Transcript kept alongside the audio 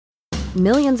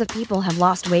Millions of people have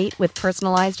lost weight with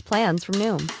personalized plans from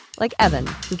Noom. Like Evan,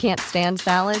 who can't stand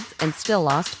salads and still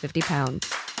lost 50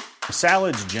 pounds.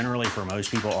 Salads generally for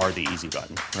most people are the easy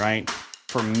button, right?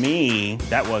 For me,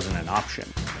 that wasn't an option.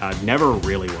 I never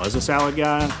really was a salad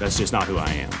guy. That's just not who I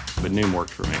am. But Noom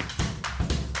worked for me.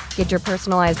 Get your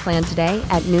personalized plan today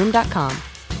at Noom.com.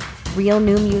 Real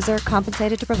Noom user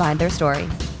compensated to provide their story.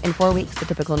 In 4 weeks, the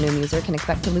typical Noom user can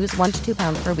expect to lose 1 to 2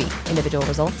 pounds per week. Individual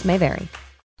results may vary.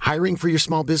 Hiring for your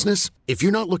small business? If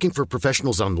you're not looking for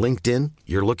professionals on LinkedIn,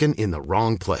 you're looking in the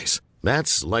wrong place.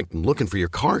 That's like looking for your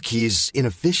car keys in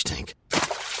a fish tank.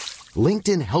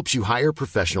 LinkedIn helps you hire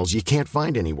professionals you can't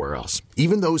find anywhere else,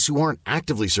 even those who aren't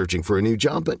actively searching for a new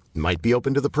job but might be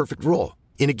open to the perfect role.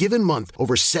 In a given month,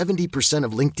 over 70%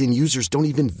 of LinkedIn users don't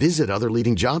even visit other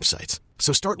leading job sites.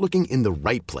 So start looking in the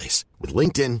right place. With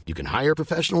LinkedIn, you can hire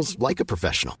professionals like a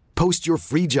professional. Post your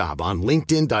free job on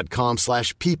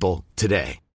linkedin.com/people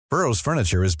today. Burrow's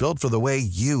furniture is built for the way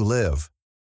you live.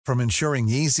 From ensuring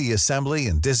easy assembly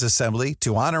and disassembly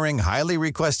to honoring highly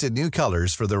requested new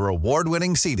colors for their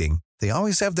award-winning seating, they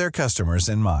always have their customers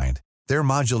in mind. Their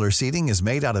modular seating is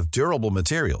made out of durable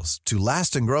materials to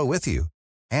last and grow with you.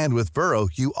 And with Burrow,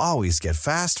 you always get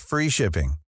fast, free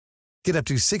shipping. Get up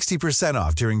to 60%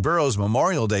 off during Burrow's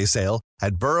Memorial Day sale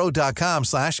at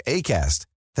burrow.com/ACAST.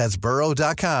 That's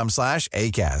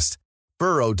burrow.com/ACAST.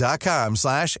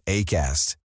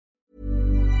 burrow.com/ACAST.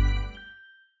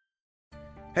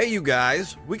 Hey, you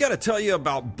guys, we got to tell you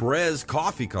about Brez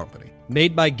Coffee Company.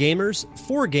 Made by gamers,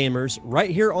 for gamers, right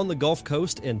here on the Gulf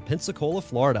Coast in Pensacola,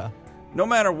 Florida. No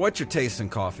matter what your taste in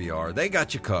coffee are, they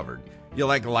got you covered. You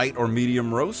like light or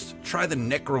medium roast? Try the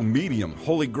Necro Medium,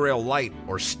 Holy Grail Light,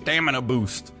 or Stamina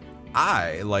Boost.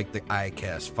 I like the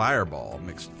ICAST Fireball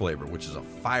mixed flavor, which is a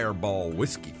fireball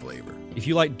whiskey flavor. If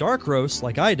you like dark roast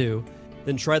like I do,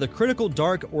 then try the Critical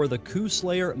Dark or the Coup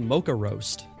Slayer Mocha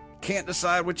Roast. Can't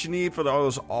decide what you need for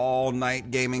those all-night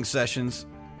gaming sessions?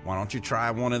 Why don't you try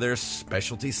one of their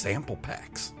specialty sample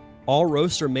packs? All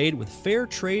roasts are made with fair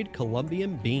trade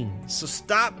Colombian beans. So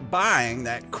stop buying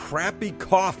that crappy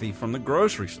coffee from the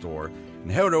grocery store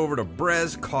and head over to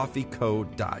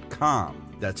brezcoffeeco.com.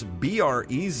 That's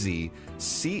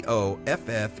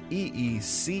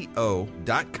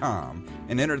BREZCOFFEECO.com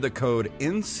and enter the code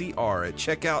NCR at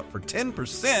checkout for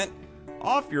 10%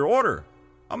 off your order.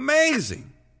 Amazing!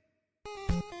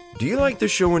 Do you like the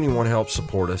show and you want to help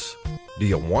support us? Do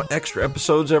you want extra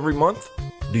episodes every month?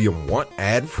 Do you want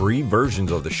ad-free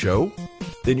versions of the show?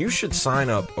 Then you should sign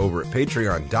up over at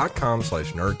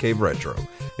patreon.com/nerdcaveretro,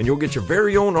 and you'll get your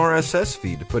very own RSS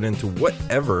feed to put into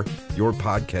whatever your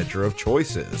podcatcher of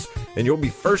choice is, and you'll be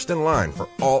first in line for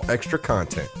all extra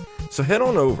content. So head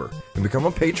on over and become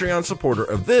a Patreon supporter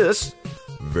of this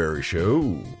very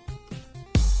show.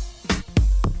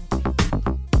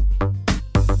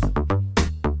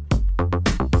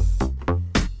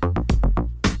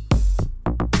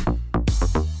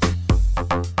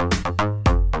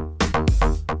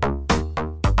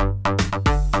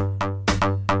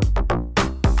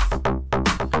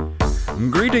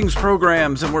 Greetings,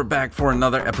 programs, and we're back for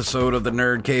another episode of the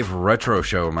Nerd Cave Retro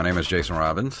Show. My name is Jason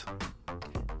Robbins.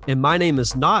 And my name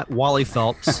is not Wally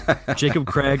Phelps, Jacob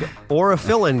Craig, or a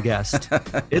fill-in guest.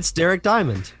 It's Derek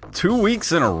Diamond. 2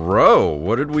 weeks in a row.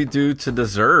 What did we do to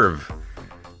deserve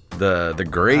the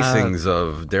gracings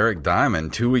of Derek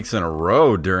Diamond 2 weeks in a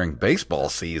row during baseball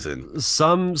season?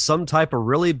 Some type of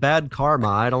really bad karma.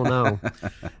 I don't know.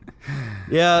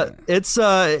 Yeah, it's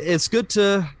good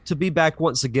to be back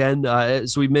once again.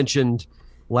 As we mentioned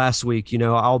last week,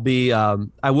 I will be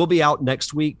out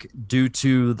next week due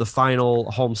to the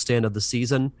final homestand of the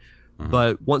season. Mm-hmm.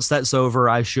 But once that's over,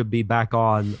 I should be back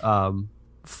on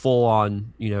full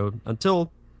on,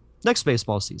 until next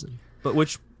baseball season. But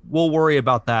which we'll worry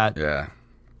about that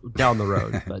down the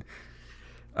road. But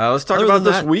let's talk about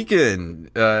this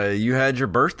weekend. You had your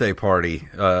birthday party,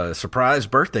 surprise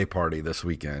birthday party this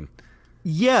weekend.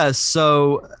 Yes,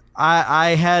 so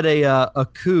I had a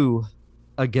coup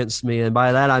against me, and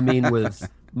by that I mean with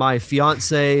my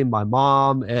fiance, my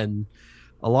mom, and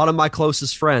a lot of my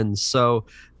closest friends. So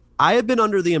I had been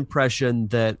under the impression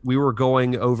that we were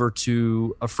going over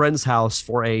to a friend's house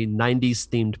for a 90s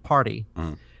themed party.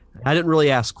 Mm. I didn't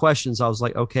really ask questions. I was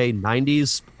like, okay,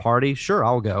 90s party, sure,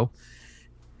 I'll go.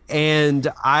 And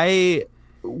I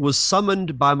was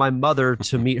summoned by my mother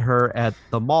to meet her at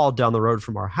the mall down the road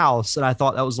from our house. And I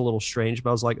thought that was a little strange,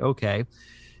 but I was like, okay.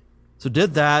 So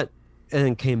did that and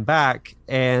then came back,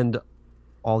 and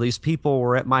all these people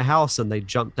were at my house and they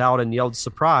jumped out and yelled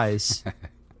surprise.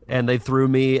 And they threw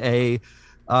me a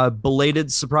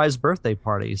belated surprise birthday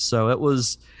party. So it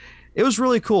was It was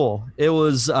really cool. It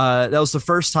was that was the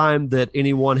first time that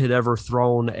anyone had ever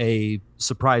thrown a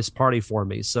surprise party for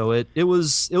me. So it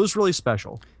was really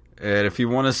special. And if you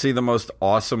want to see the most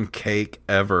awesome cake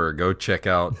ever, go check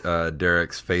out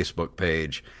Derek's Facebook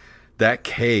page. That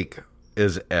cake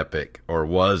is epic, or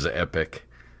was epic.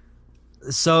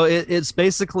 So it's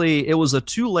basically, it was a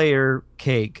 2-layer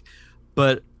cake,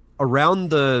 but around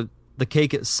the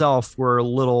cake itself were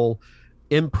little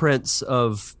imprints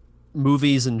of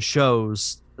movies and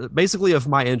shows, basically of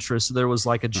my interest. There was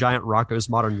like a giant Rocco's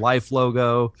Modern Life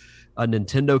logo, a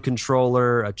Nintendo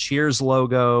controller, a Cheers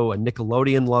logo, a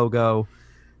Nickelodeon logo,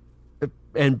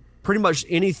 and pretty much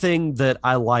anything that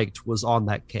I liked was on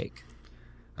that cake.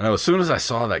 I know, as soon as I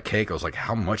saw that cake, I was like,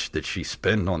 how much did she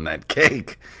spend on that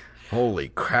cake?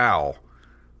 Holy cow.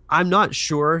 I'm not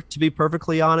sure, to be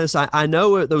perfectly honest. I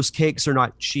know those cakes are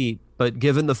not cheap, but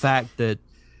given the fact that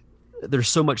there's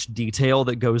so much detail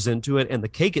that goes into it, and the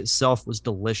cake itself was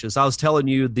delicious. I was telling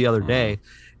you the other day,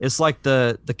 it's like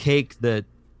the cake that,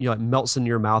 you know, it melts in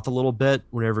your mouth a little bit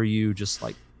whenever you just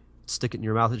like stick it in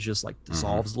your mouth. It just like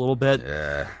dissolves a little bit.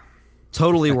 Yeah.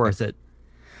 Totally worth it.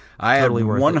 I Totally had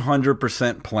worth it.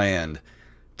 100% planned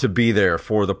to be there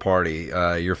for the party.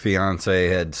 Your fiance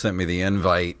had sent me the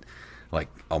invite like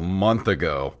a month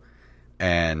ago,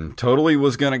 and totally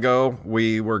was going to go.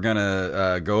 We were going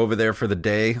to go over there for the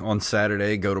day on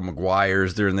Saturday, go to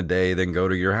McGuire's during the day, then go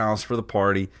to your house for the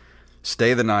party,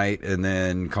 stay the night, and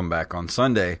then come back on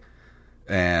Sunday.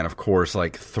 And, of course,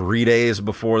 like 3 days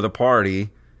before the party,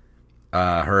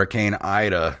 Hurricane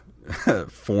Ida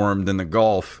formed in the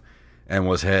Gulf and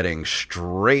was heading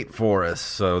straight for us.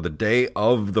 So the day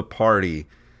of the party,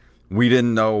 we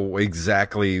didn't know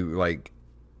exactly like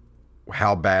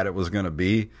how bad it was going to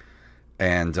be.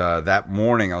 And that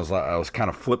morning, I was kind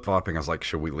of flip-flopping. I was like,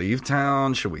 should we leave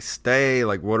town? Should we stay?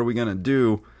 Like, what are we going to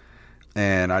do?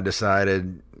 And I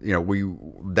decided, you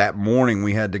know, that morning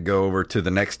we had to go over to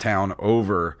the next town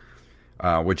over,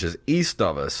 which is east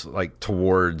of us, like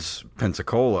towards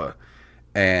Pensacola.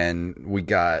 And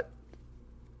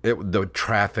the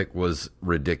traffic was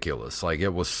ridiculous. Like,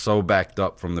 it was so backed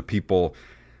up from the people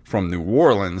from New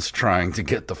Orleans trying to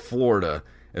get to Florida,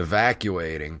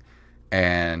 evacuating.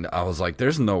 And I was like,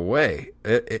 there's no way.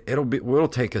 It'll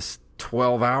take us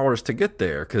 12 hours to get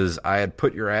there, because I had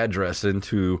put your address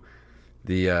into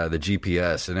the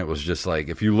GPS, and it was just like,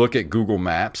 if you look at Google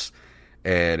Maps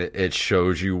and it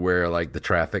shows you where like the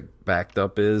traffic backed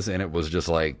up is, and it was just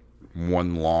like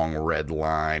one long red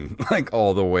line like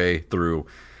all the way through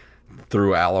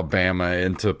Alabama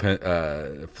into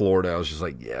Florida. I was just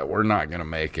like, yeah, we're not gonna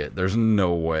make it. There's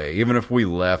no way. Even if we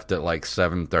left at like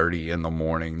 7:30 in the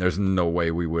morning, there's no way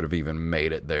we would have even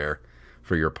made it there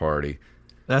for your party.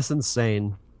 That's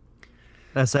insane.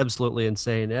 That's absolutely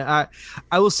insane. I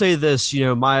will say this, you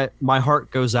know, my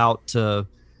heart goes out to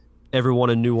everyone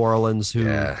in New Orleans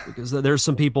because there's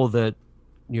some people that,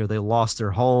 you know, they lost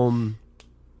their home,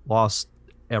 lost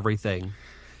everything.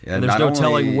 Yeah, and there's no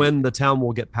telling when the town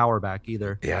will get power back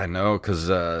either. Yeah, I know, because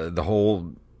the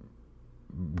whole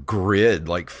grid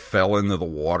like fell into the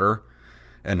water.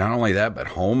 And not only that, but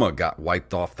Homa got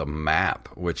wiped off the map,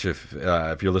 which if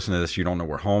you're listening to this, you don't know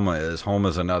where Homa is.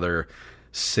 Homa's another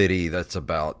city that's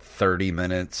about 30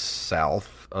 minutes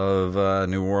south of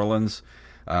New Orleans,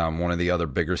 one of the other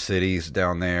bigger cities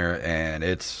down there, and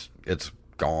it's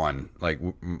gone. Like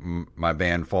my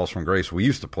band Falls from Grace, we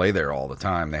used to play there all the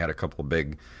time. They had a couple of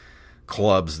big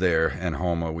clubs there in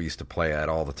Homa we used to play at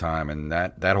all the time, and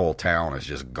that whole town is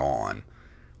just gone.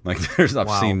 Like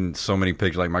I've seen so many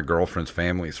pictures. Like my girlfriend's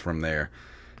family's from there,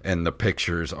 and the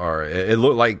pictures are. It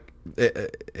looked like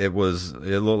it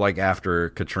looked like after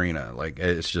Katrina. Like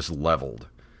it's just leveled.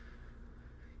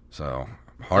 So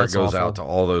heart goes out to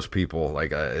all those people.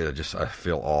 Like I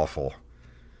feel awful.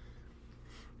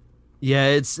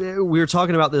 Yeah, we were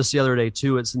talking about this the other day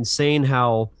too. It's insane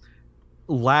how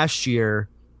last year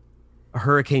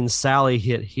Hurricane Sally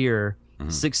hit here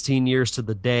 16 years to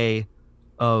the day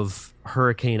of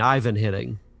Hurricane Ivan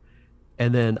hitting.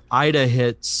 And then Ida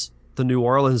hits the New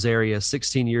Orleans area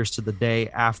 16 years to the day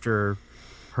after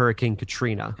Hurricane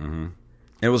Katrina. Mm-hmm.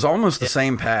 It was almost the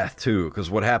same path too,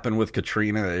 because what happened with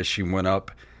Katrina is she went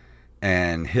up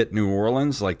and hit New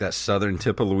Orleans, like that southern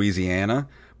tip of Louisiana,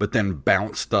 but then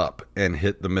bounced up and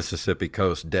hit the Mississippi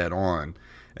coast dead on.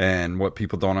 And what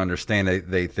people don't understand,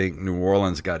 they think New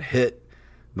Orleans got hit.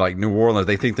 Like New Orleans,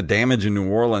 they think the damage in New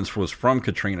Orleans was from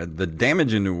Katrina. The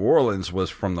damage in New Orleans was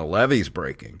from the levees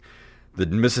breaking. The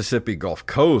Mississippi Gulf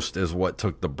Coast is what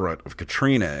took the brunt of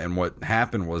Katrina. And what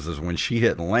happened was when she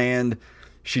hit land,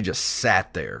 she just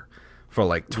sat there for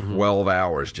like 12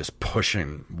 hours, just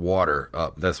pushing water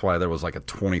up. That's why there was like a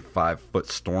 25-foot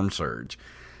storm surge.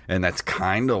 And that's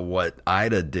kind of what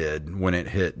Ida did when it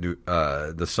hit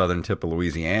the southern tip of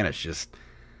Louisiana. It's just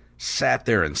sat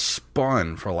there and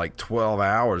spun for like 12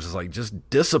 hours. It's like, just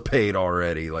dissipate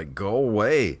already. Like, go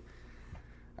away.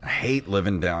 I hate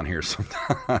living down here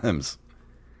sometimes.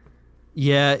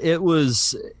 Yeah, it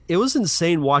was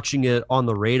insane watching it on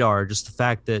the radar. Just the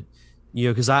fact that,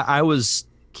 because I was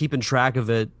keeping track of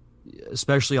it,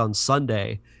 especially on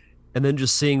Sunday, and then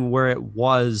just seeing where it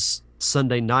was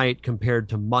Sunday night compared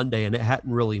to Monday, and it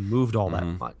hadn't really moved all that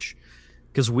much,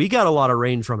 because we got a lot of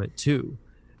rain from it too.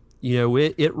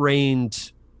 It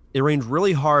rained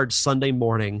really hard Sunday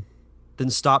morning, then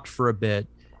stopped for a bit,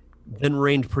 then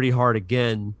rained pretty hard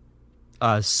again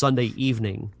Sunday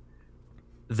evening.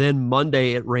 Then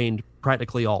Monday it rained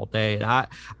practically all day. And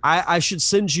I should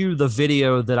send you the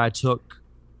video that I took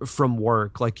from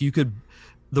work. Like,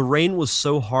 the rain was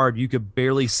so hard you could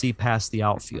barely see past the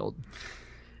outfield.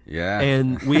 Yeah.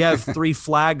 And we have 3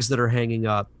 flags that are hanging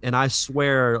up, and I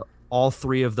swear all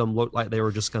 3 of them looked like they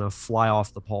were just going to fly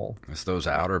off the pole. It's those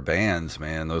outer bands,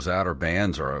 man. Those outer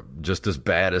bands are just as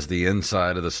bad as the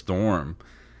inside of the storm.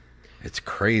 It's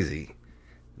crazy.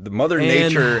 The Mother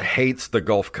Nature hates the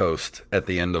Gulf Coast at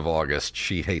the end of August.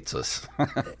 She hates us.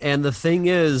 And the thing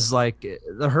is, like,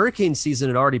 the hurricane season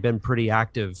had already been pretty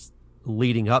active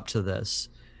leading up to this.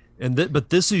 But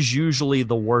this is usually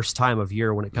the worst time of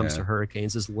year when it comes to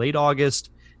hurricanes, is late August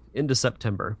into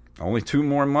September. Only 2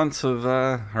 more months of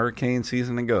hurricane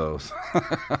season to go.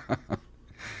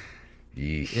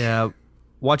 Yeah.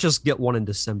 Watch us get one in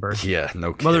December. Yeah,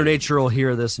 no kidding. Mother Nature will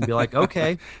hear this and be like,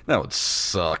 okay. That would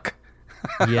suck.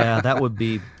 Yeah, that would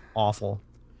be awful.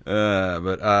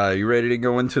 But you ready to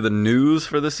go into the news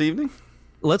for this evening?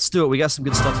 Let's do it. We got some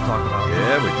good stuff to talk about.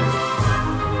 Yeah, we do.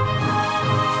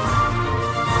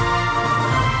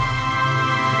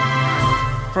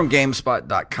 From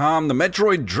GameSpot.com, the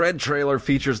Metroid Dread trailer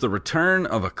features the return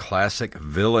of a classic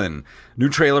villain. New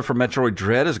trailer for Metroid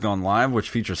Dread has gone live, which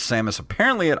features Samus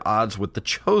apparently at odds with the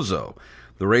Chozo.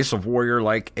 The race of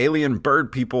warrior-like alien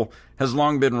bird people has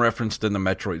long been referenced in the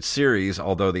Metroid series,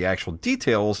 although the actual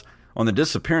details on the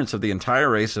disappearance of the entire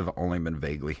race have only been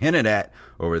vaguely hinted at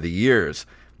over the years.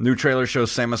 New trailer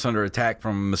shows Samus under attack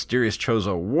from a mysterious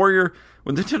Chozo warrior,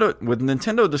 with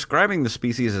Nintendo describing the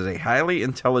species as a highly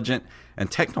intelligent and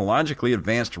technologically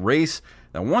advanced race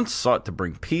that once sought to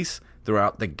bring peace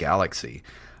throughout the galaxy.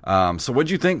 So what'd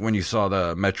you think when you saw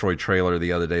the Metroid trailer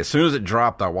the other day? As soon as it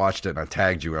dropped, I watched it and I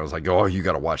tagged you. I was like, oh, you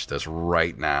got to watch this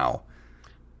right now.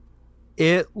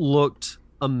 It looked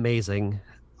amazing.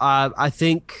 I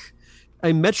think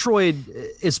Metroid,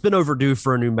 it's been overdue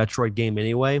for a new Metroid game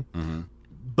anyway. Mm-hmm.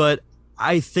 But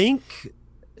I think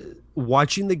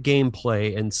watching the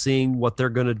gameplay and seeing what they're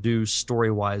going to do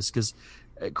story-wise, because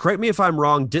correct me if I'm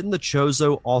wrong, didn't the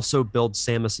Chozo also build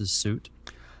Samus's suit?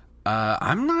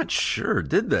 I'm not sure.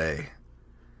 Did they?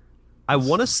 I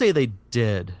want to say they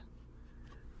did,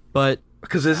 but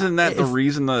because isn't that the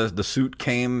reason the suit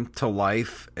came to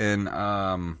life?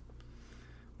 And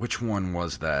which one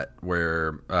was that?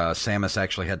 Where Samus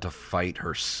actually had to fight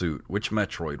her suit? Which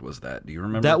Metroid was that? Do you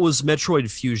remember? That was Metroid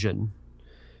Fusion.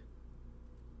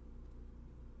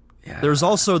 Yeah. There's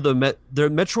also the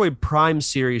Metroid Prime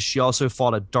series. She also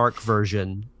fought a dark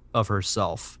version of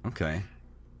herself. Okay,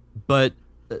 but.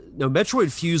 No,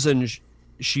 Metroid Fusion,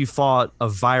 she fought a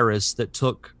virus that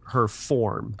took her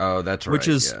form. Oh, that's right.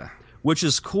 Which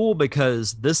is cool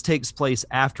because this takes place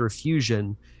after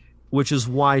Fusion, which is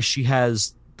why she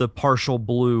has the partial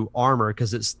blue armor,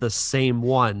 because it's the same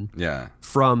one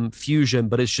from Fusion,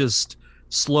 but it's just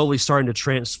slowly starting to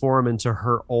transform into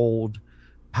her old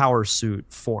power suit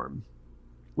form,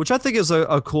 which I think is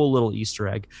a cool little Easter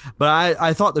egg. But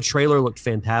I thought the trailer looked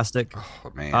fantastic.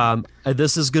 Oh, man.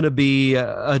 This is going to be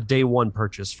a day one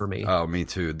purchase for me. Oh, me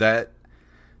too.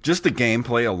 Just the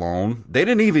gameplay alone, they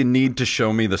didn't even need to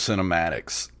show me the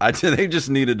cinematics. They just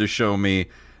needed to show me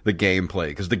the gameplay,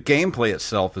 because the gameplay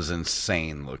itself is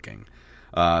insane looking.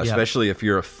 Especially if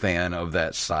you're a fan of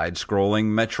that side-scrolling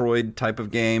Metroid type of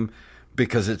game,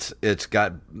 because it's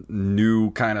got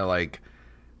new kind of like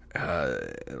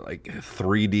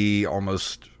 3D,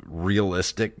 almost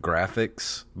realistic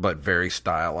graphics, but very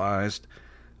stylized.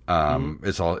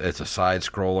 It's a side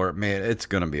scroller. Man, it's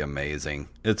gonna be amazing.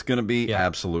 It's gonna be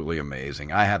absolutely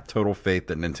amazing. I have total faith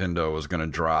that Nintendo is gonna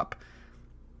drop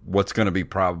what's gonna be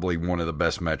probably one of the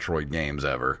best Metroid games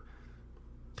ever.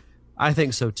 I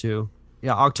think so too.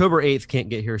 Yeah, October 8th can't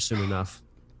get here soon enough.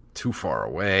 Too far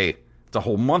away. It's a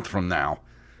whole month from now.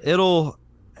 It'll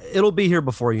be here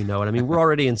before you know it. I mean, we're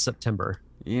already in September.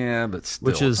 Yeah, but still,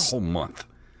 which is it's a whole month.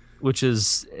 Which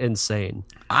is insane.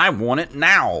 I want it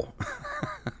now.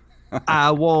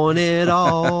 I want it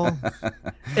all,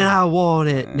 and I want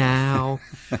it now.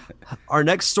 Our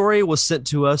next story was sent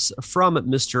to us from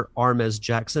Mr. Armez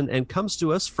Jackson and comes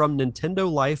to us from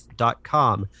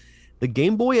NintendoLife.com. The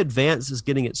Game Boy Advance is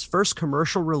getting its first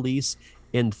commercial release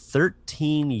in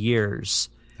 13 years.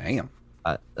 Damn.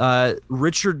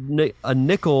 Richard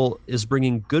Nickel is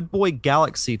bringing Good Boy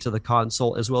Galaxy to the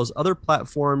console, as well as other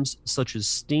platforms such as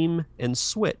Steam and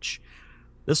Switch.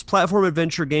 This platform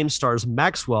adventure game stars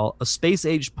Maxwell, a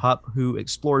space-age pup who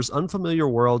explores unfamiliar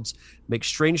worlds, makes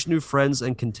strange new friends,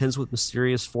 and contends with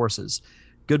mysterious forces.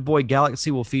 Good Boy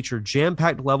Galaxy will feature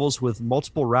jam-packed levels with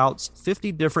multiple routes,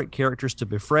 50 different characters to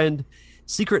befriend,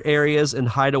 secret areas and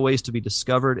hideaways to be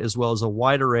discovered, as well as a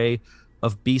wide array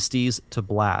of beasties to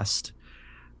blast.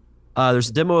 There's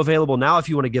a demo available now if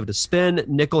you want to give it a spin.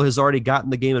 Nickel has already gotten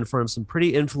the game in front of some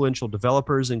pretty influential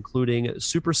developers, including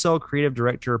Supercell creative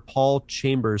director Paul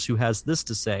Chambers, who has this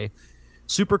to say: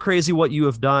 "Super crazy what you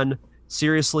have done.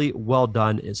 Seriously, well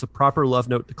done. It's a proper love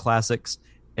note to classics,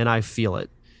 and I feel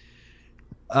it."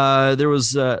 There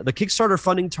was the Kickstarter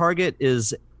funding target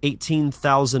is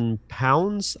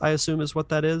 £18,000, I assume is what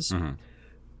that is. Mm-hmm.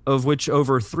 Of which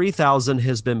over 3,000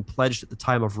 has been pledged at the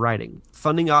time of writing.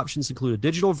 Funding options include a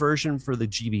digital version for the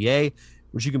GBA,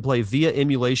 which you can play via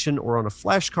emulation or on a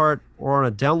flash card, or on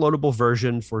a downloadable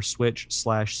version for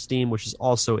Switch/Steam, which is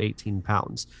also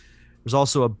 £18. There's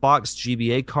also a boxed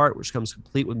GBA cart, which comes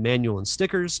complete with manual and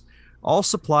stickers, all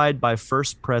supplied by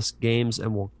First Press Games,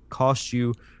 and will cost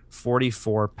you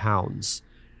 £44.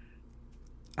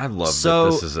 I love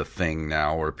that this is a thing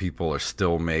now where people are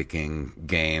still making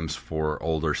games for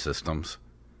older systems.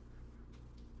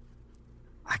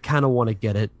 I kind of want to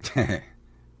get it.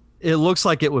 It looks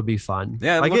like it would be fun.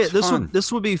 Yeah, it looks fun.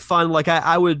 This would be fun. Like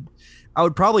I would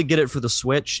probably get it for the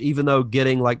Switch, even though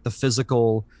getting like the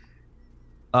physical,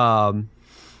 or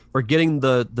getting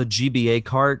the GBA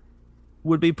cart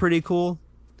would be pretty cool.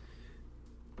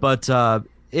 But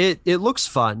it looks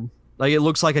fun. Like, it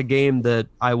looks like a game that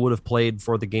I would have played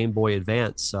for the Game Boy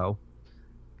Advance, so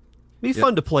it'd be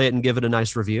fun to play it and give it a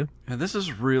nice review. Yeah, this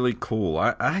is really cool.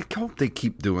 I hope they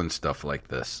keep doing stuff like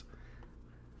this.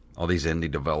 All these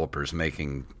indie developers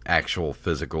making actual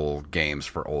physical games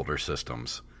for older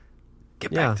systems.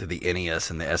 Get back to the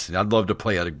NES and the SNES. I'd love to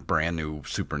play a brand new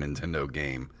Super Nintendo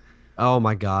game. Oh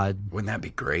my God. Wouldn't that be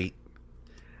great?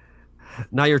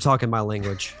 Now you're talking my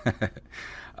language.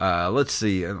 Let's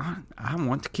see. I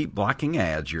want to keep blocking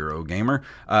ads, Eurogamer.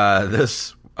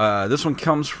 This one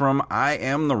comes from I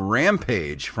Am the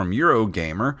Rampage from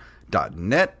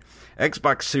Eurogamer.net.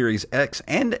 Xbox Series X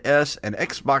and S and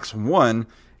Xbox One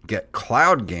get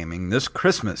cloud gaming this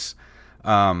Christmas.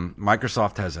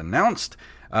 Microsoft has announced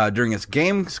during its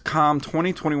Gamescom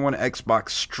 2021 Xbox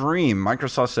stream,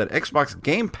 Microsoft said Xbox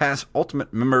Game Pass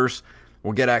Ultimate members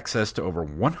will get access to over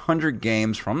 100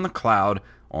 games from the cloud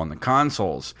on the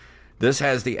consoles. This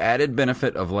has the added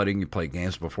benefit of letting you play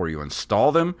games before you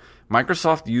install them.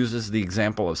 Microsoft uses the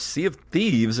example of Sea of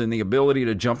Thieves and the ability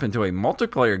to jump into a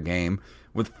multiplayer game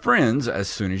with friends as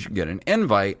soon as you get an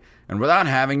invite and without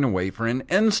having to wait for an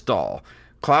install.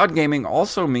 Cloud gaming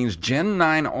also means Gen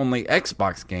 9 only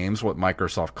Xbox games, what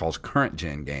Microsoft calls current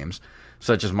gen games,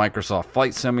 such as Microsoft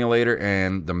Flight Simulator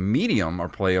and the Medium, are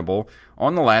playable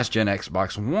on the last gen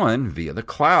Xbox One via the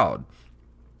cloud.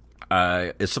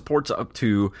 It supports up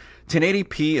to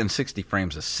 1080p and 60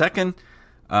 frames a second.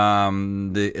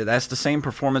 That's the same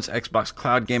performance Xbox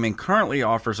Cloud Gaming currently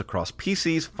offers across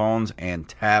PCs, phones, and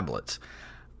tablets.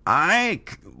 I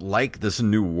like this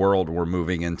new world we're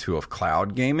moving into of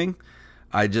cloud gaming.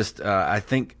 I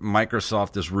think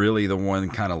Microsoft is really the one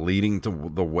kind of leading the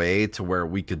way to where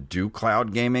we could do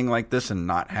cloud gaming like this and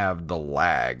not have the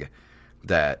lag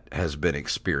that has been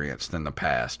experienced in the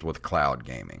past with cloud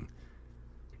gaming.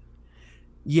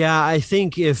 Yeah, I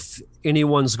think if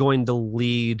anyone's going to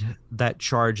lead that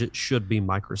charge, it should be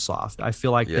Microsoft. I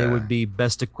feel like they would be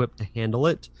best equipped to handle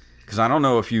it. Because I don't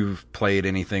know if you've played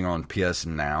anything on PS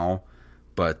Now,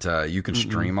 but you can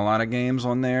stream a lot of games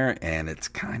on there, and it's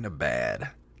kind of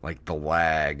bad. Like the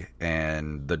lag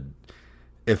and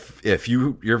if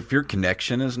your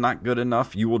connection is not good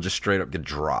enough, you will just straight up get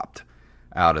dropped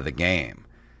out of the game.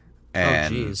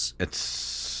 And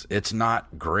it's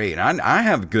not great. I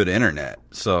have good internet,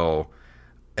 so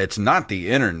it's not the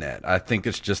internet. I think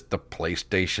it's just the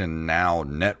PlayStation Now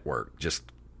network just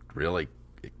really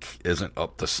isn't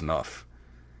up to snuff.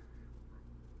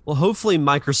 Well, hopefully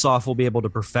Microsoft will be able to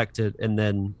perfect it, and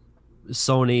then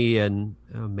Sony and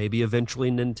maybe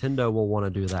eventually Nintendo will want to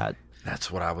do that.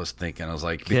 That's what I was thinking. I was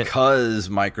like, because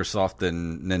Microsoft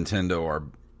and Nintendo are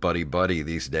buddy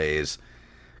these days,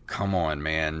 come on,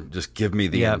 man. Just give me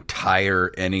the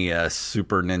entire NES,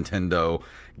 Super Nintendo,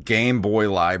 Game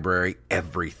Boy library,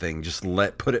 everything. Just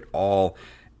put it all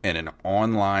in an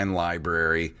online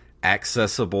library,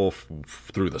 accessible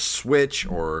through the Switch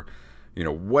or,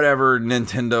 whatever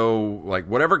Nintendo, like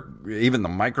whatever, even the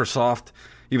Microsoft,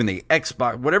 even the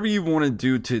Xbox, whatever you want to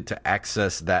do to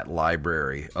access that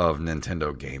library of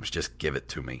Nintendo games, just give it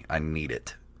to me. I need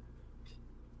it.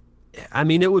 I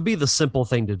mean, it would be the simple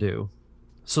thing to do.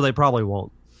 So they probably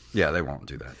won't. Yeah, they won't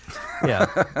do that.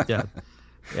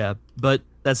 Yeah. But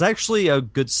that's actually a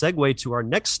good segue to our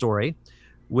next story,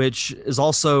 which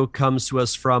also comes to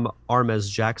us from Armez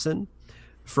Jackson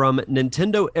from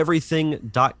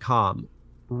NintendoEverything.com.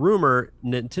 Rumor,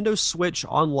 Nintendo Switch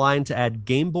Online to add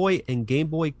Game Boy and Game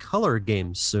Boy Color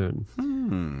games soon.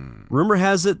 Rumor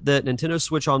has it that Nintendo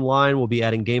Switch Online will be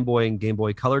adding Game Boy and Game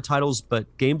Boy Color titles,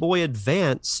 but Game Boy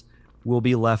Advance will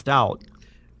be left out.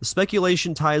 The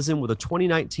speculation ties in with a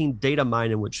 2019 data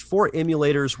mine in which 4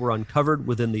 emulators were uncovered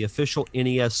within the official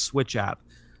NES Switch app.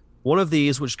 One of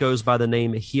these, which goes by the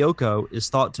name Hyoko, is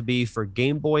thought to be for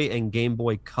Game Boy and Game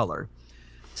Boy Color.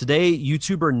 Today,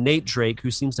 YouTuber Nate Drake,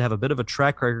 who seems to have a bit of a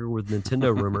track record with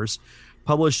Nintendo rumors,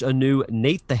 published a new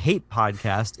Nate the Hate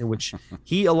podcast in which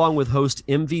he, along with host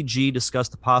MVG,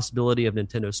 discussed the possibility of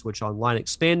Nintendo Switch Online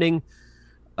expanding.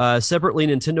 Separately,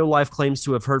 Nintendo Life claims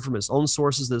to have heard from its own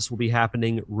sources this will be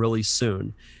happening really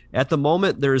soon. At the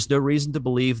moment, there is no reason to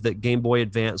believe that Game Boy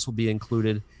Advance will be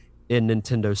included in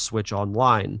Nintendo Switch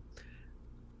Online.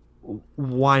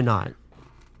 Why not?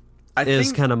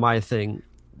 Is kind of my thing.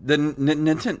 The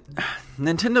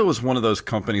Nintendo is one of those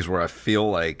companies where I feel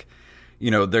like,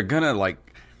 they're gonna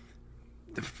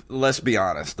let's be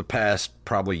honest, the past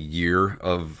probably year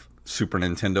of Super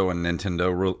Nintendo and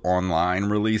Nintendo Online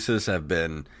releases have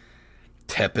been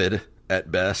tepid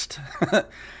at best.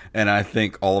 And I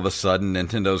think all of a sudden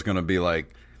Nintendo's going to be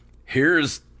like,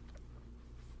 here's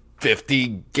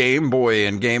 50 Game Boy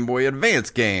and Game Boy Advance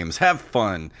games. Have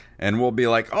fun. And we'll be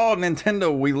like, oh,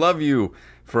 Nintendo, we love you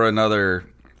for another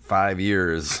 5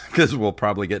 years because we'll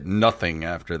probably get nothing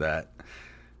after that.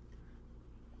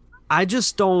 I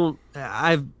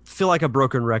feel like a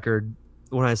broken record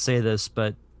when I say this,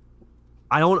 but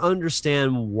I don't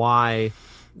understand why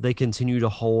they continue to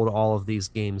hold all of these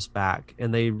games back,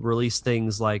 and they release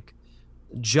things like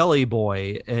Jelly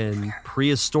Boy and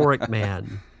Prehistoric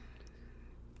Man.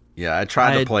 Yeah, I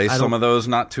tried to play some of those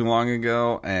not too long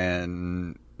ago,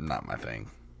 and not my thing.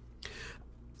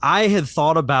 I had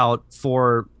thought about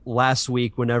for last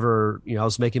week, whenever I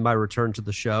was making my return to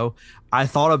the show, I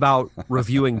thought about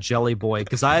reviewing Jelly Boy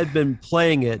because I had been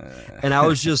playing it and I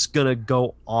was just gonna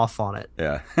go off on it.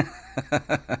 Yeah,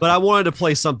 but I wanted to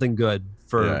play something good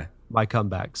for my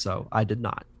comeback, so I did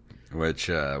not. Which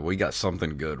we got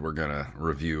something good we're gonna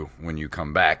review when you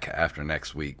come back after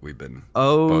next week. We've been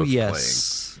both playing.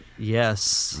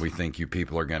 Yes. We think you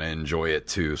people are going to enjoy it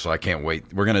too, so I can't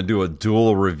wait. We're going to do a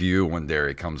dual review when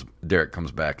Derek comes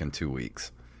back in 2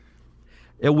 weeks.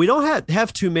 Yeah, we don't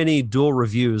have too many dual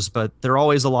reviews, but they're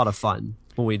always a lot of fun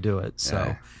when we do it.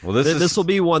 So well, this will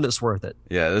be one that's worth it.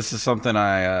 Yeah, this is something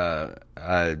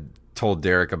I told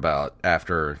Derek about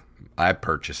after I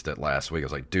purchased it last week. I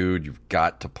was like, dude, you've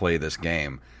got to play this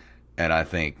game. And I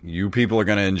think you people are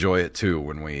going to enjoy it too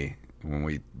when we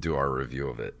do our review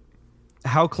of it.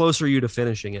 How close are you to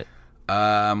finishing it?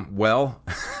 Well,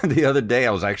 the other day I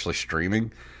was actually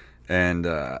streaming, and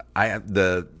I have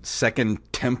the second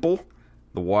temple,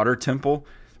 the water temple,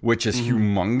 which is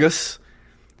humongous.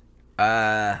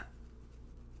 I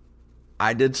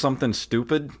did something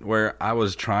stupid where I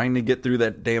was trying to get through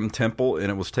that damn temple,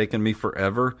 and it was taking me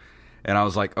forever. And I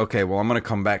was like, okay, well, I'm going to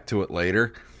come back to it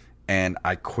later. And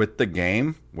I quit the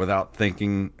game without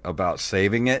thinking about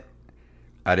saving it.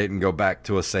 I didn't go back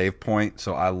to a save point,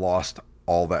 so I lost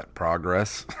all that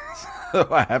progress. So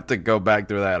I have to go back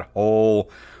through that whole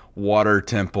water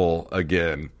temple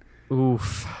again.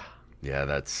 Oof. Yeah,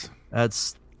 that's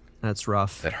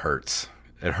rough. It hurts.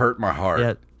 It hurt my heart.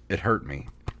 Yeah. It hurt me.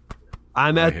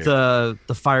 I'm at the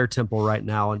fire temple right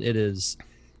now, and it is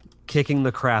kicking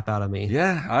the crap out of me.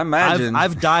 Yeah, I imagine.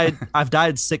 I've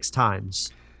died 6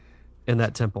 times in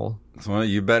that temple. So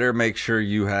you better make sure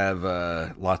you have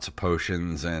lots of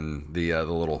potions and the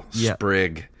little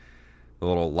sprig, the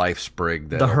little life sprig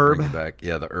that herb. Bring you back.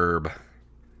 Yeah, the herb.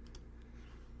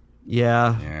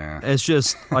 Yeah. It's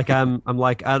just like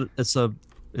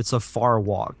it's a far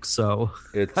walk. So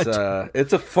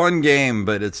it's a fun game,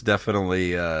 but it's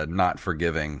definitely not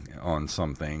forgiving on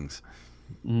some things.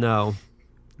 No,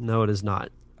 it is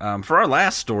not. For our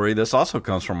last story, this also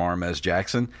comes from RMS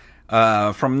Jackson.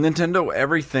 From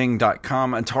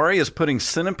NintendoEverything.com, Atari is putting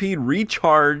Centipede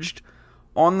Recharged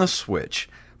on the Switch.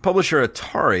 Publisher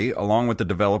Atari, along with the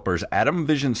developers Atom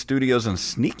Vision Studios and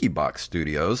Sneaky Box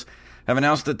Studios, have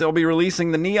announced that they'll be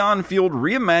releasing the neon-fueled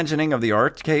reimagining of the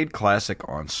arcade classic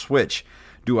on Switch,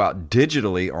 due out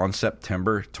digitally on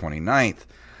September 29th.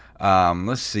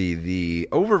 Let's see. The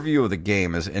overview of the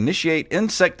game is initiate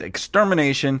insect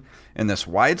extermination in this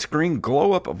widescreen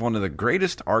glow-up of one of the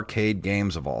greatest arcade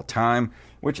games of all time,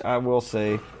 which I will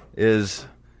say is...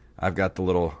 I've got the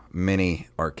little mini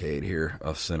arcade here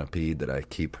of Centipede that I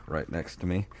keep right next to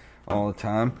me all the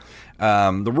time.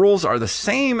 The rules are the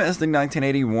same as the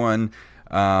 1981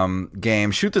 game.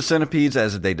 Shoot the centipedes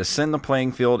as they descend the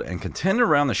playing field and contend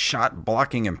around the shot,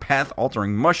 blocking, and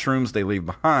path-altering mushrooms they leave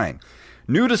behind.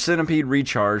 New to Centipede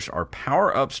Recharged are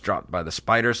power-ups dropped by the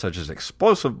spider, such as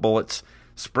explosive bullets,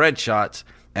 spread shots,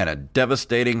 and a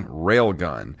devastating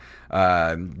railgun.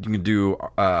 You can do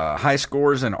high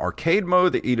scores in arcade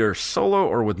mode, either solo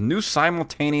or with new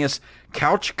simultaneous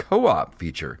couch co-op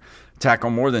feature. Tackle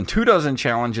more than 24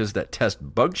 challenges that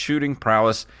test bug shooting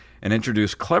prowess and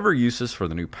introduce clever uses for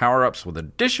the new power-ups with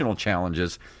additional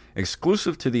challenges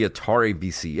exclusive to the Atari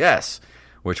VCS,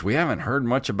 which we haven't heard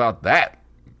much about that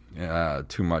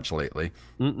too much lately.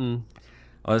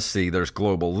 Let's see, there's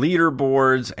global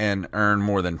leaderboards and earn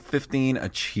more than 15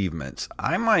 achievements.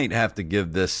 I might have to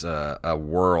give this a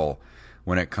whirl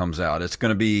when it comes out. It's going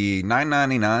to be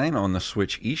 $9.99 on the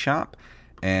Switch eShop.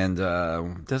 And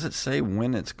does it say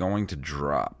when it's going to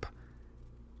drop?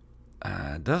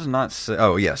 It does not say.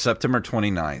 Oh, yeah, September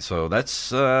 29th. So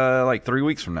that's like 3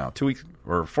 weeks from now, 2 weeks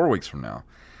or 4 weeks from now.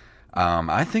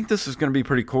 I think this is going to be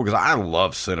pretty cool because I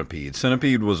love Centipede.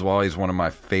 Centipede was always one of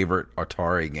my favorite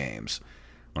Atari games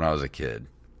when I was a kid.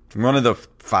 One of the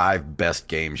 5 best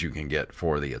games you can get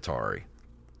for the Atari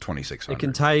 2600. It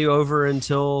can tie you over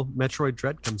until Metroid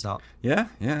Dread comes out. Yeah.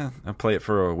 I'll play it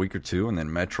for a week or two, and then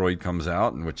Metroid comes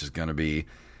out, which is going to be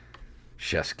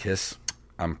chef's kiss.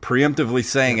 I'm preemptively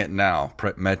saying it now.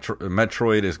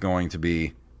 Metroid is going to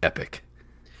be epic.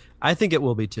 I think it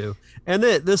will be too. And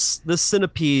this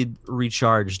Centipede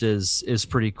Recharged is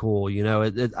pretty cool. You know,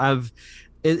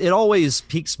 it always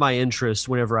piques my interest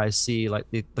whenever I see like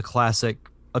the classic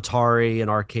Atari and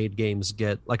arcade games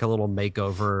get like a little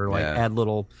makeover, like add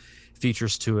little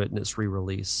features to it, and it's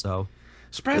re-released. So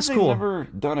surprised they've never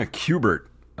done a Qbert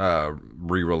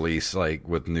re-release like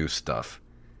with new stuff.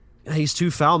 He's too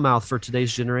foul-mouthed for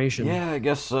today's generation. Yeah, I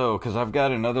guess so, because I've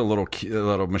got another little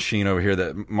machine over here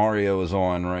that Mario is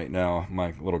on right now.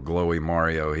 My little glowy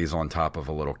Mario. He's on top of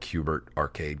a little Qbert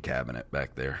arcade cabinet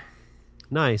back there.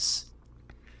 Nice.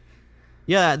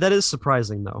 Yeah, that is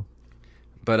surprising, though.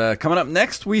 But coming up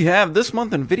next, we have This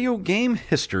Month in Video Game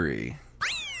History.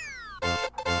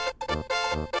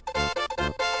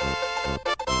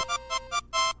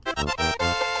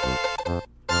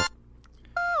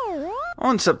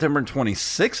 On September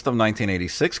 26th of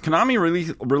 1986,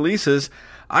 Konami releases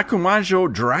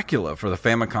Akumajo Dracula for the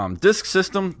Famicom Disk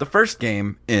System, the first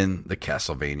game in the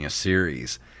Castlevania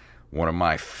series. One of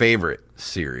my favorite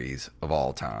series of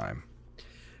all time.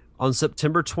 On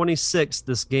September 26th,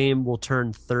 this game will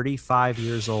turn 35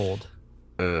 years old.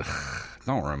 Ugh,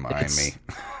 don't remind me.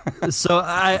 So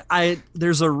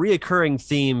there's a reoccurring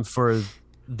theme for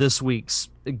this week's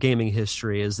gaming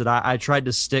history is that I tried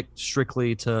to stick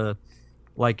strictly to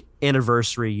like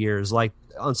anniversary years. Like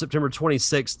on September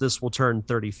 26th, this will turn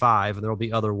 35, and there'll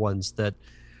be other ones that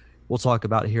we'll talk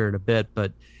about here in a bit.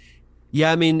 But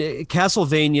yeah, I mean,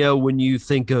 Castlevania, when you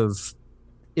think of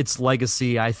its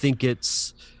legacy, I think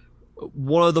it's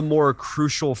one of the more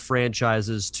crucial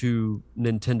franchises to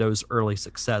Nintendo's early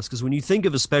success. Because when you think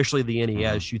of especially the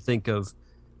NES, you think of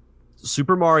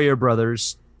Super Mario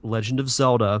Brothers, Legend of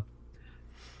Zelda.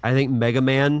 I think Mega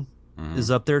Man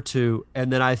is up there too.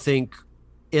 And then I think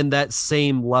in that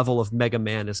same level of Mega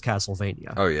Man is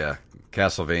Castlevania. Oh yeah,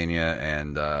 Castlevania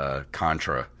and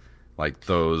Contra, like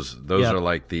those are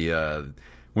like the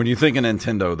when you think of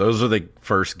Nintendo, those are the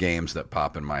first games that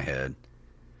pop in my head.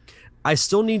 I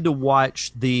still need to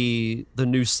watch the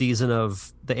new season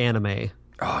of the anime.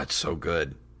 Oh, it's so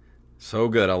good, so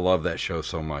good. I love that show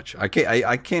so much. I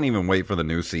can't even wait for the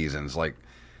new seasons. Like,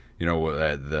 you know,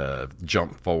 the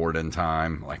jump forward in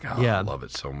time. Like, I love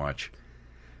it so much.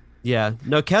 Yeah,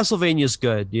 no, Castlevania's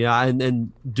good. Yeah,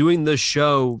 and doing this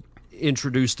show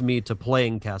introduced me to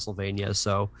playing Castlevania.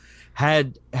 So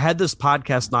had this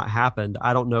podcast not happened,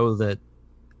 I don't know that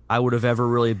I would have ever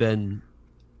really been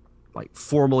like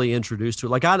formally introduced to it.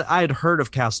 Like I had heard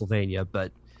of Castlevania,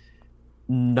 but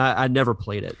I never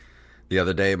played it. The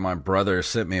other day, my brother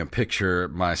sent me a picture.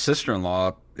 My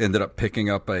sister-in-law ended up picking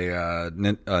up a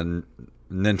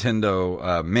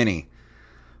Nintendo Mini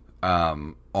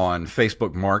on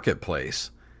Facebook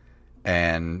Marketplace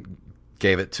and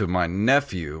gave it to my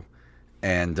nephew.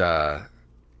 And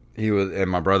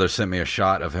my brother sent me a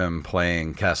shot of him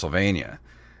playing Castlevania.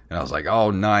 And I was like,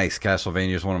 oh, nice.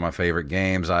 Castlevania is one of my favorite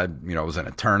games. I was in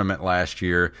a tournament last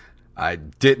year. I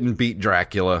didn't beat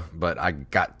Dracula, but I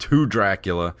got to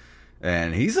Dracula.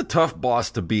 And he's a tough boss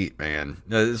to beat, man.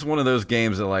 It's one of those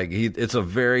games that, like, it's a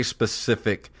very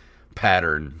specific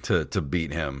pattern to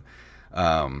beat him.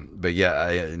 But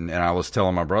yeah, I was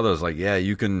telling my brother, I was like, yeah,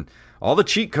 you can. All the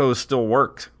cheat codes still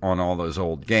worked on all those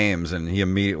old games, and he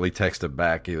immediately texted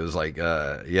back. He was like,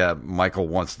 yeah, Michael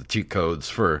wants the cheat codes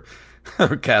for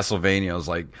Castlevania. I was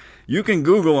like, you can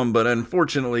Google them, but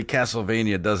unfortunately,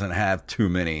 Castlevania doesn't have too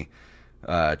many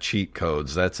cheat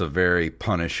codes. That's a very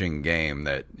punishing game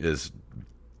that is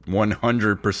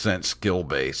 100% skill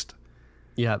based.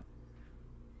 Yep,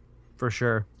 for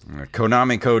sure.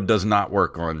 Konami code does not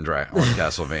work on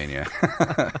Castlevania.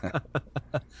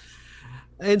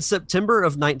 In September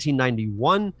of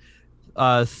 1991,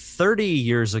 30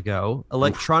 years ago,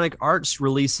 Electronic Arts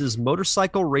releases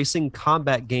motorcycle racing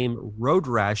combat game Road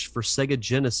Rash for Sega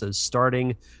Genesis,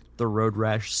 starting the Road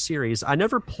Rash series. I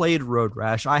never played Road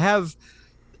Rash. I have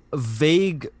a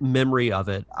vague memory of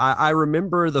it. I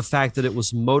remember the fact that it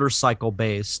was motorcycle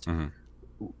based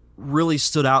really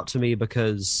stood out to me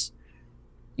because,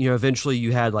 eventually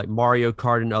you had like Mario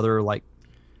Kart and other like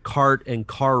kart and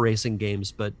car racing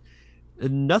games, but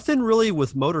nothing really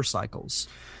with motorcycles.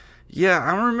 Yeah,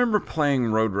 I remember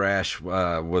playing Road Rash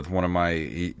with one of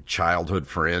my childhood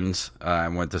friends. I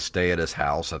went to stay at his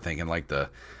house, I think in like for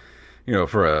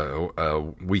a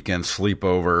weekend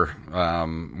sleepover.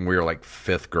 We were like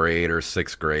 5th grade or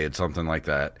 6th grade, something like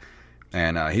that.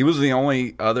 And he was the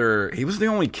only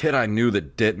kid I knew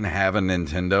that didn't have a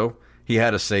Nintendo. He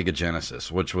had a Sega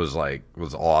Genesis, which was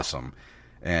awesome.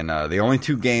 And the only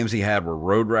 2 games he had were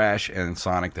Road Rash and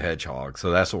Sonic the Hedgehog.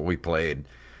 So that's what we played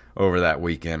over that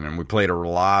weekend. And we played a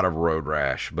lot of Road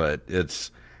Rash, but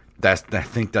I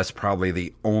think that's probably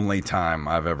the only time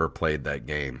I've ever played that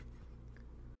game.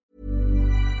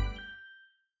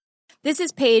 This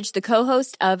is Paige, the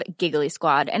co-host of Giggly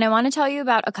Squad, and I want to tell you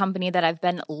about a company that I've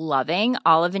been loving,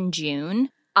 Olive & June.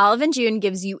 Olive & June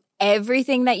gives you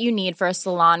everything that you need for a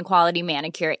salon-quality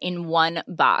manicure in one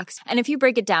box. And if you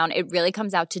break it down, it really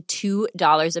comes out to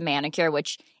 $2 a manicure,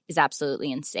 which is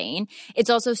absolutely insane. It's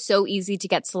also so easy to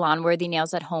get salon-worthy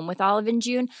nails at home with Olive &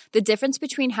 June. The difference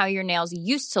between how your nails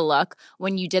used to look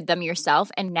when you did them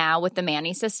yourself and now with the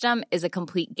Mani system is a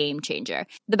complete game changer.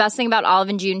 The best thing about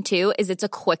Olive & June, too, is it's a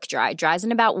quick dry. Dries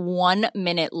in about 1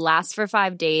 minute, lasts for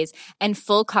 5 days, and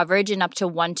full coverage in up to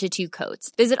 1 to 2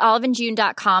 coats. Visit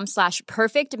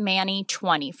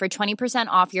oliveandjune.com/perfectmani20 for 20%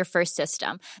 off your first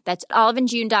system. That's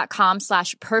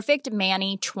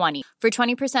oliveandjune.com/perfectmani20 for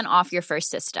 20% off your first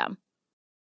system.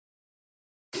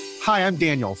 Hi, I'm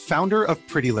Daniel, founder of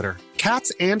Pretty Litter.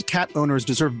 Cats and cat owners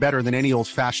deserve better than any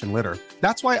old-fashioned litter.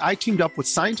 That's why I teamed up with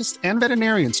scientists and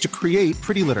veterinarians to create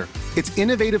Pretty Litter. Its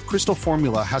innovative crystal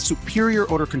formula has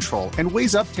superior odor control and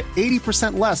weighs up to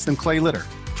 80% less than clay litter.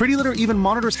 Pretty Litter even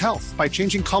monitors health by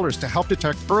changing colors to help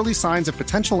detect early signs of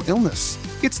potential illness.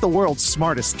 It's the world's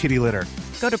smartest kitty litter.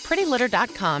 Go to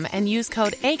prettylitter.com and use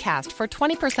code ACAST for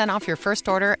 20% off your first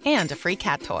order and a free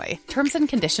cat toy. Terms and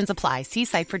conditions apply. See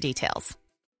site for details.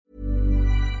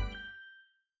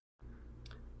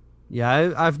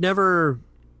 Yeah, I've never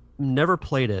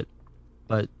played it,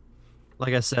 but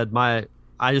like I said, I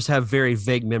just have very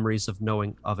vague memories of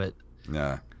knowing of it.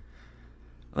 Yeah.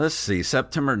 Let's see,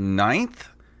 September 9th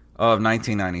of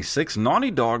 1996, Naughty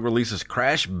Dog releases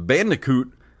Crash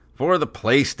Bandicoot for the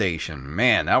PlayStation.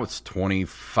 Man, that was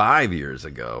 25 years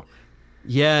ago.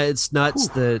 Yeah, it's nuts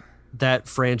that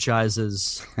franchise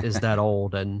is that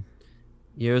old, and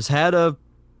it's had a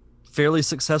fairly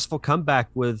successful comeback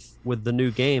with the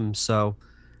new game. So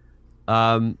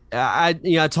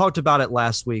I talked about it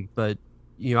last week, but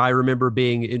I remember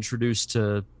being introduced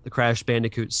to the Crash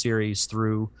Bandicoot series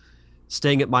through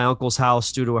staying at my uncle's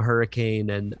house due to a hurricane,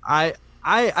 and I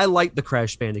like the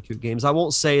Crash Bandicoot games. I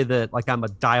won't say that like I'm a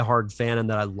diehard fan and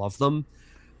that I love them,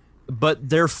 but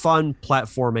they're fun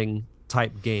platforming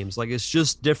type games. Like it's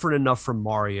just different enough from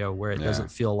Mario where it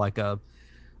doesn't feel like a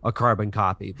carbon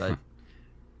copy, but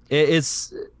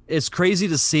it's crazy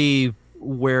to see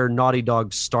where Naughty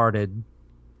Dog started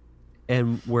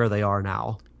and where they are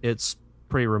now. It's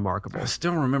pretty remarkable. I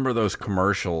still remember those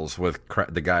commercials with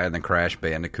the guy in the Crash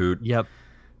Bandicoot. Yep.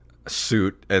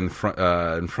 suit in front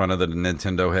of the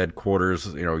Nintendo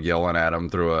headquarters, yelling at him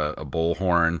through a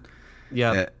bullhorn.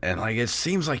 Yeah. And like, it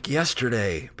seems like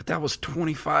yesterday, but that was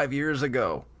 25 years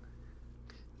ago.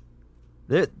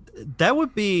 That'd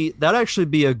actually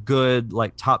be a good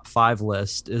like top 5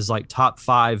 list, is like top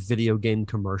 5 video game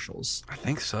commercials. I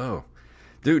think so.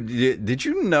 Dude, did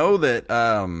you know that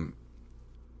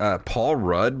Paul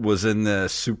Rudd was in the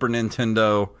Super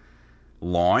Nintendo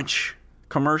launch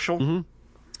commercial? Mm-hmm.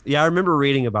 Yeah, I remember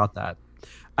reading about that.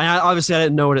 Obviously, I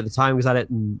didn't know it at the time because I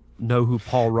didn't know who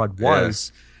Paul Rudd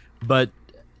was. Yeah. But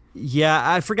yeah,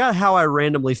 I forgot how I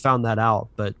randomly found that out.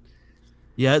 But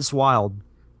yeah, it's wild.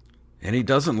 And he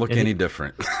doesn't look any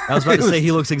different. I was about to say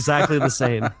he looks exactly the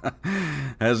same.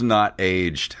 Has not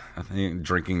aged. I think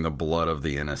drinking the blood of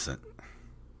the innocent.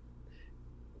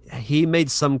 He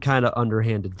made some kind of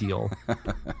underhanded deal.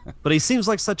 But he seems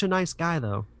like such a nice guy,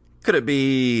 though. Could it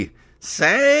be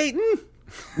Satan?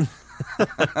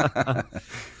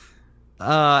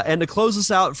 And to close us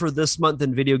out for this month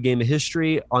in video game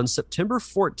history, on September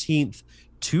 14th,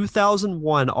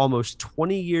 2001, almost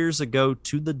 20 years ago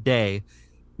to the day,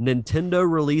 Nintendo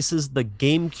releases the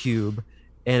GameCube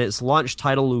and its launch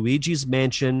title Luigi's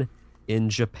Mansion in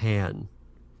Japan.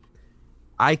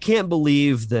 I can't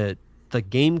believe that the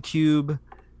GameCube,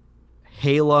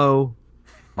 Halo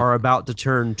are about to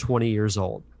turn 20 years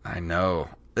old. I know.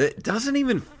 It doesn't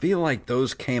even feel like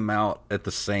those came out at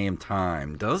the same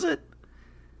time, does it?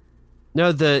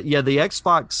 No, the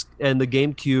Xbox and the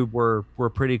GameCube were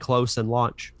pretty close in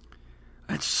launch.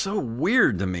 That's so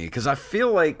weird to me because I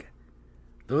feel like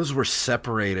those were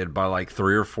separated by like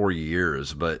 3 or 4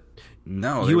 years, but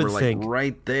no, they were like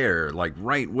right there, like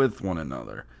right with one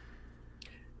another.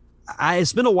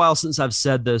 It's been a while since I've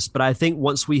said this, but I think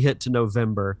once we hit to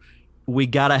November, we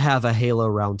got to have a Halo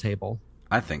roundtable.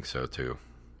 I think so too.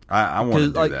 I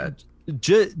want to do that.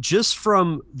 Just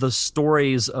from the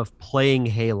stories of playing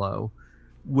Halo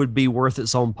would be worth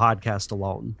its own podcast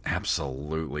alone.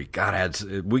 Absolutely. We got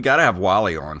to have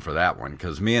Wally on for that one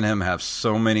because me and him have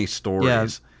so many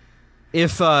stories.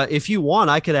 Yeah. If you want,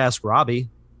 I could ask Robbie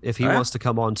if he wants to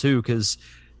come on too, because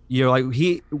we're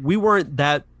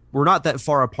not that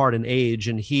far apart in age,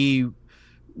 and he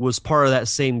was part of that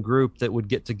same group that would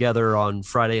get together on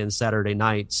Friday and Saturday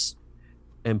nights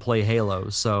and play Halo.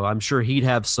 So I'm sure he'd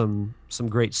have some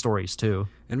great stories too.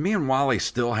 And me and Wally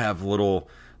still have little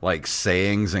like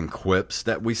sayings and quips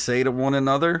that we say to one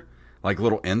another, like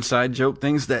little inside joke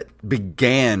things that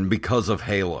began because of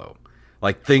Halo.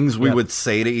 Like things we would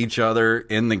say to each other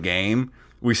in the game,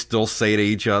 we still say to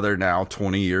each other now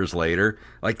 20 years later.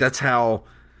 Like that's how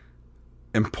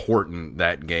important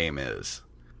that game is.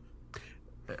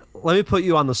 Let me put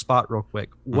you on the spot real quick.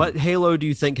 What Halo do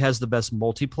you think has the best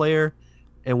multiplayer,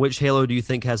 and which Halo do you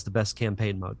think has the best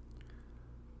campaign mode?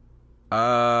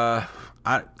 I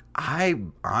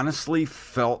honestly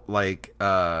felt like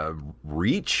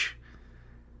Reach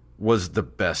was the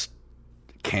best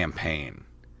campaign.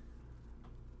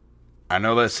 I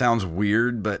know that sounds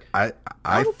weird, but I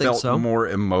felt more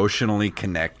emotionally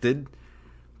connected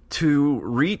to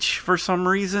Reach for some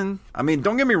reason. I mean,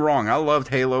 don't get me wrong. I loved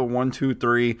Halo 1, 2,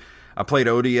 3. I played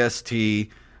ODST.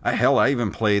 I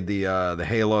even played the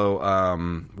Halo.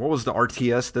 What was the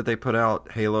RTS that they put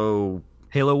out? Halo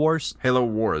Wars. Halo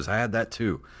Wars. I had that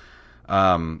too.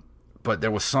 But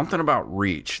there was something about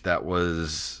Reach that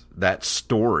was that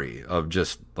story of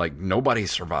just like nobody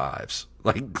survives.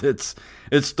 Like it's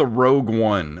the Rogue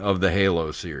One of the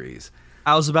Halo series.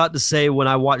 I was about to say when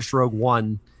I watched Rogue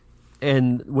One,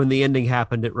 and when the ending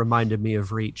happened, it reminded me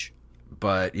of Reach.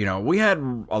 But, we had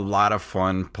a lot of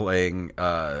fun playing,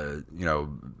 LAN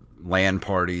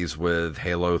parties with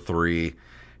Halo 3,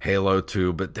 Halo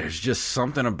 2. But there's just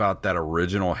something about that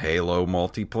original Halo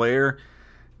multiplayer.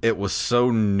 It was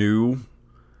so new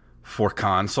for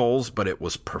consoles, but it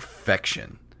was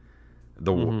perfection.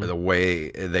 The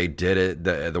way they did it,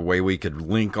 the way we could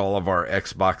link all of our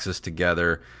Xboxes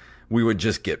together. We would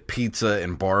just get pizza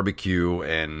and barbecue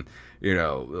and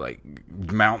like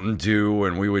Mountain Dew,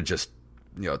 and we would just,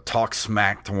 talk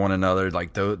smack to one another.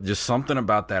 Like, just something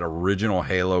about that original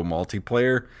Halo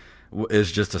multiplayer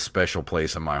is just a special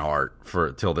place in my heart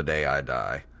till the day I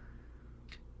die.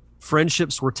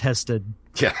 Friendships were tested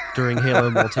during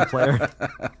Halo multiplayer.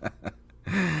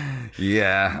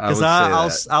 Yeah,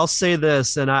 because I'll say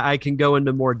this, and I can go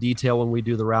into more detail when we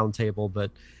do the roundtable,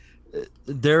 but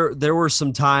there were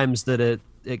some times that it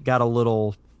went a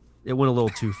little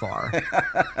too far.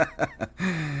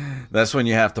 That's when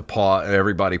you have to pause.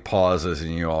 Everybody pauses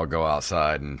and you all go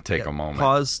outside and take a moment.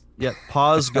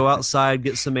 Pause, go outside,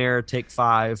 get some air, take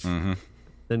 5,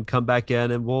 then come back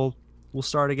in, and we'll we'll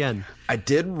start again. I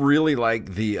did really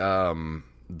like the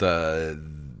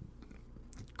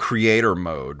creator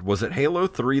mode. Was it Halo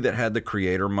 3 that had the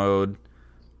creator mode,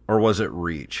 or was it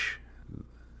Reach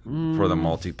for the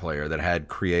multiplayer that had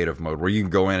creative mode where you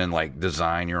can go in and like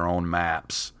design your own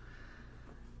maps?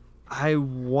 I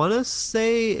want to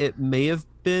say it may have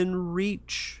been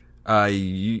Reach.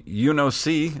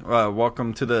 UNOC,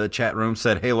 welcome to the chat room,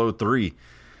 said Halo 3.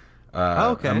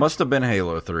 Okay. It must have been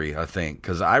Halo 3, I think,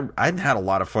 because I had a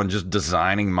lot of fun just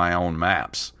designing my own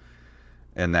maps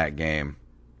in that game.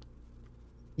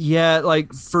 Yeah,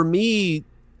 like for me,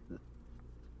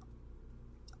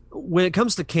 when it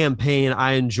comes to campaign,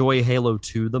 I enjoy Halo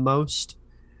 2 the most.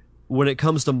 When it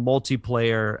comes to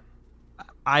multiplayer,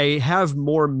 I have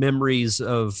more memories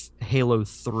of Halo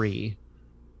 3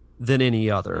 than any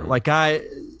other. Like I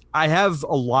have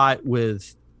a lot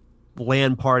with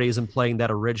LAN parties and playing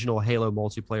that original Halo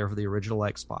multiplayer for the original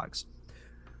Xbox.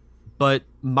 But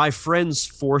my friends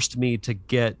forced me to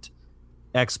get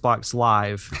Xbox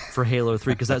Live for Halo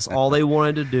 3 because that's all they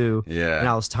wanted to do. Yeah. And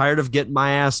I was tired of getting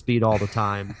my ass beat all the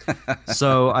time.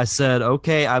 So I said,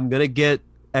 okay, I'm going to get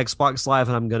Xbox Live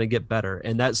and I'm going to get better.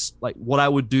 And that's like what I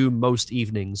would do most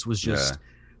evenings was just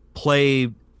play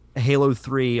Halo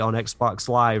 3 on Xbox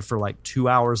Live for like 2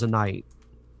 hours a night.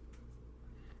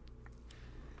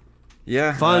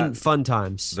 Yeah. Fun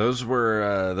times. Those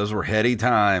were heady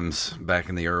times back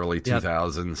in the early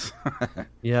 2000s.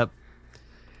 Yep.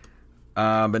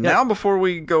 But now, before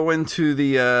we go into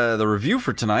the review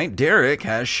for tonight, Derek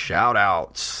has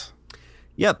shout-outs.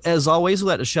 Yep. As always, we'd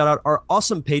like to shout out our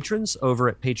awesome patrons over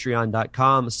at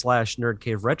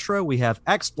patreon.com/nerdcaveretro. We have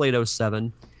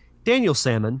Axblade07, Daniel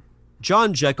Salmon,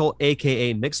 John Jekyll,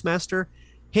 a.k.a. Mixmaster,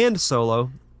 Hand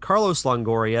Solo, Carlos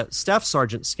Longoria, Staff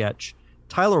Sergeant Sketch,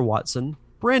 Tyler Watson,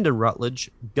 Brandon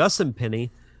Rutledge, Gus and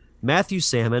Penny, Matthew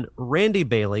Salmon, Randy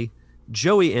Bailey,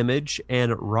 Joey Image,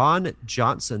 and Ron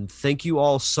Johnson. Thank you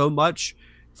all so much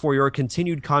for your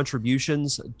continued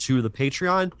contributions to the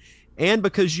Patreon. And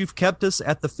because you've kept us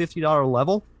at the $50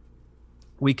 level,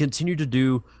 we continue to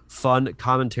do fun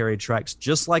commentary tracks,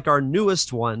 just like our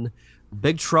newest one,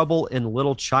 Big Trouble in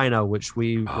Little China, which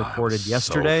we recorded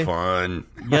yesterday. So fun.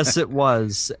 Yes, it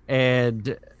was.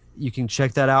 And you can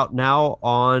check that out now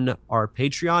on our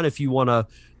Patreon. If you want to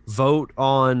vote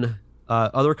on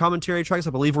other commentary tracks, I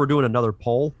believe we're doing another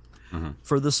poll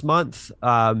for this month.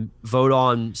 Vote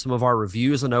on some of our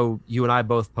reviews. I know you and I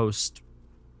both post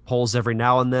polls every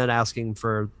now and then asking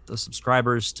for the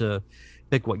subscribers to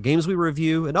pick what games we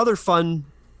review and other fun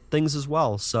things as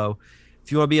well. So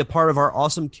if you want to be a part of our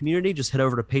awesome community, just head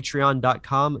over to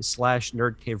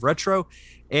patreon.com/nerdcaveretro.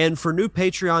 And for new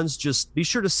Patreons, just be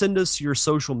sure to send us your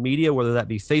social media, whether that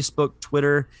be Facebook,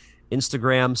 Twitter,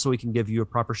 Instagram, so we can give you a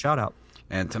proper shout out.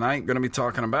 And tonight, going to be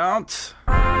talking about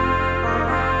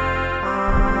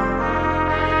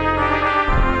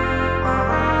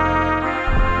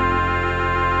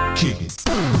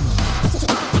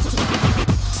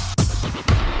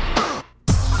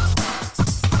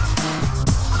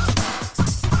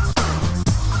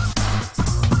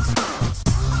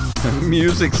the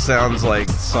music sounds like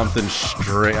something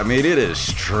straight. I mean, it is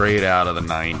straight out of the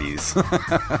 90s.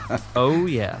 Oh,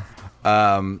 yeah.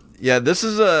 Yeah, this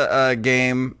is a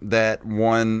game that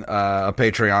won a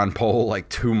Patreon poll like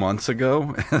 2 months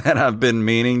ago, and I've been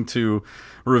meaning to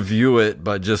review it,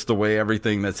 but just the way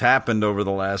everything that's happened over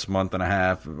the last month and a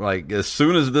half, like as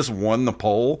soon as this won the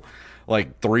poll,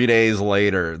 like 3 days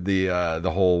later,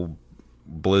 the whole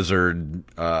Blizzard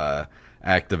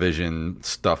Activision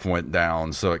stuff went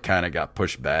down, so it kind of got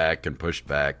pushed back.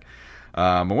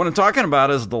 But what I'm talking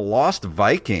about is the Lost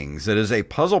Vikings. It is a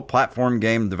puzzle platform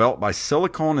game developed by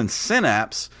Silicon and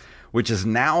Synapse, which is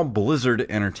now Blizzard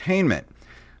Entertainment.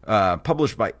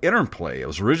 Published by Interplay. It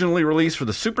was originally released for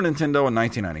the Super Nintendo in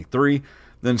 1993,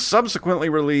 then subsequently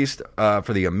released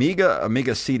for the Amiga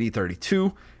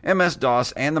CD32,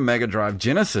 MS-DOS, and the Mega Drive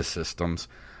Genesis systems.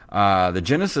 The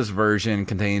Genesis version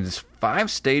contains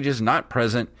 5 stages not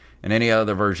present in any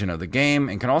other version of the game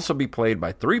and can also be played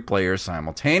by 3 players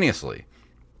simultaneously.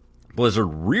 Blizzard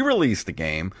re-released the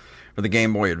game for the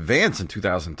Game Boy Advance in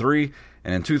 2003,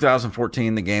 and in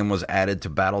 2014 the game was added to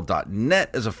Battle.net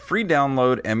as a free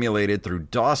download emulated through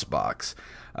DOSBox.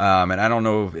 And I don't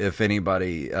know if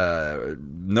anybody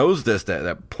knows this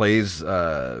that plays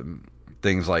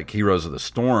things like Heroes of the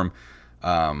Storm,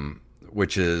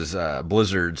 which is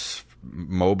Blizzard's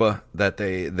MOBA that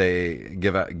they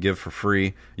give for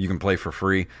free. You can play for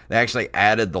free. They actually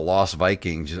added the Lost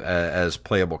Vikings as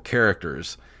playable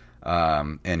characters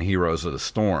in Heroes of the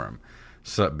Storm.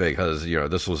 So because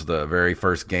this was the very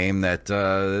first game that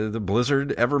the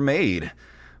Blizzard ever made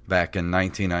back in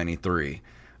 1993.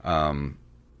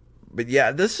 But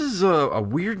yeah, this is a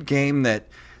weird game that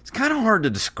it's kind of hard to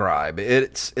describe.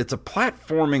 It's a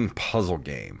platforming puzzle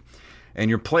game, and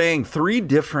you're playing three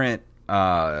different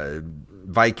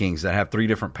Vikings that have three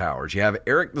different powers. You have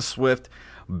Eric the Swift,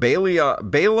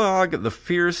 Balog the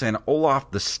Fierce, and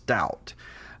Olaf the Stout.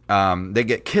 They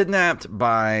get kidnapped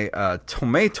by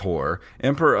Tomator,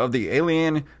 Emperor of the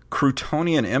alien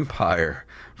Croutonian Empire,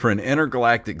 for an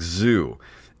intergalactic zoo.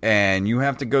 And you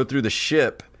have to go through the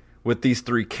ship with these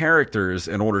three characters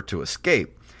in order to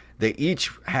escape. They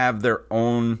each have their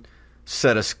own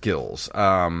set of skills.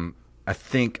 I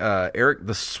think Eric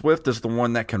the Swift is the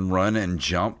one that can run and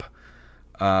jump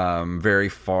very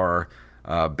far.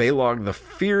 Balog the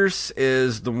Fierce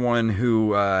is the one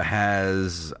who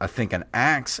has, I think, an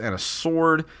axe and a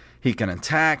sword. He can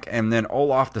attack. And then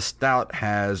Olaf the Stout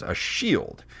has a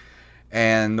shield.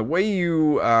 And the way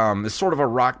you, it's sort of a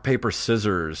rock, paper,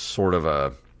 scissors sort of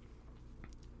a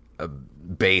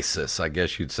basis, I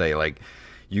guess you'd say. Like,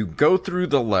 you go through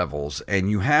the levels and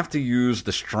you have to use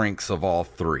the strengths of all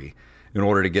three in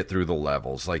order to get through the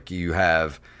levels. Like, you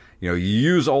have, you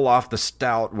use Olaf the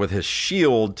Stout with his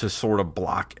shield to sort of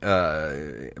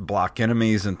block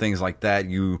enemies and things like that.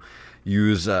 You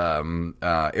use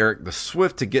Eric the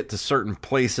Swift to get to certain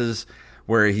places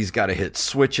where he's got to hit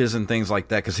switches and things like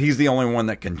that, because he's the only one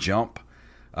that can jump.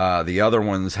 The other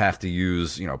ones have to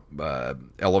use,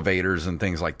 elevators and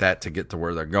things like that to get to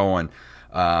where they're going.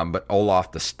 But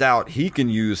Olaf the Stout, he can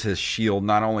use his shield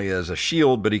not only as a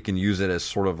shield, but he can use it as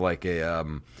sort of like a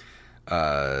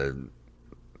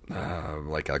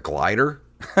glider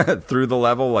through the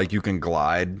level. Like, you can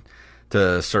glide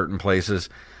to certain places.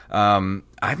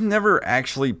 I've never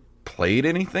actually played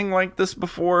anything like this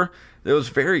before. It was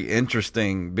very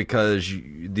interesting because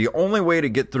the only way to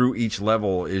get through each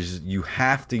level is you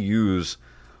have to use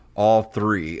all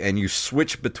three, and you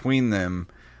switch between them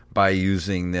by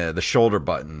using the shoulder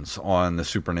buttons on the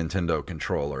Super Nintendo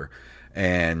controller.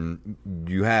 And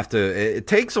you have to, it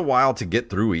takes a while to get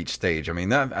through each stage. I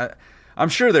mean, I'm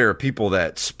sure there are people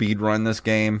that speed run this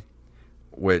game,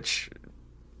 which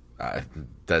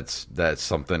that's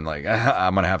something like,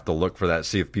 I'm going to have to look for that,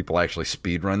 see if people actually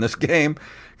speed run this game,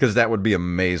 because that would be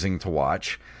amazing to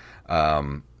watch.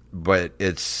 But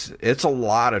it's a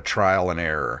lot of trial and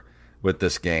error with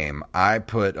this game. I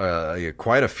put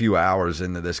quite a few hours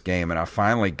into this game, and I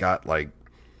finally got like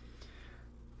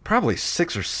probably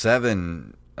 6 or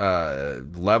 7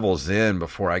 levels in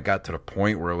before I got to the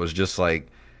point where it was just like,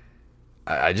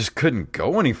 I just couldn't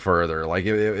go any further. Like,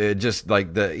 it just,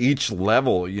 like, each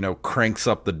level, cranks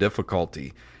up the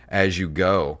difficulty as you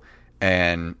go.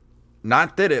 And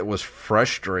not that it was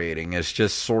frustrating, it's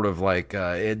just sort of like,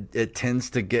 it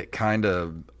tends to get kind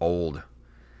of old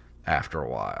after a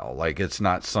while. Like, it's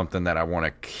not something that I want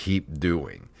to keep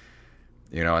doing.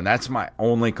 And that's my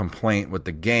only complaint with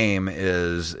the game,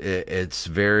 is it's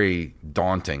very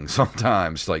daunting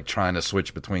sometimes, like trying to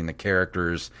switch between the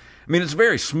characters. I mean, it's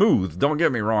very smooth. Don't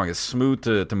get me wrong. It's smooth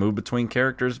to move between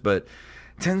characters, but it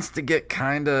tends to get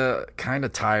kind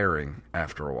of tiring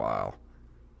after a while.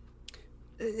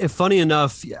 Funny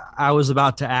enough, I was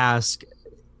about to ask,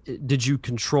 did you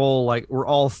control, like, were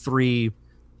all three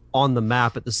on the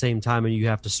map at the same time and you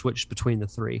have to switch between the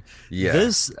three?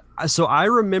 Yeah. So I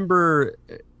remember,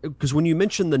 because when you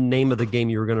mentioned the name of the game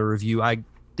you were going to review, I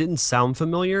didn't sound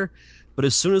familiar, but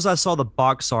as soon as I saw the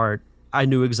box art, I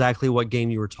knew exactly what game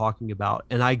you were talking about.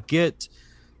 And I get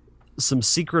some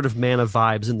Secret of Mana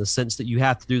vibes in the sense that you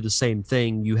have to do the same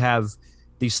thing. You have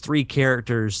these three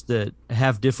characters that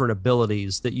have different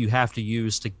abilities that you have to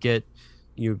use to get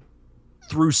you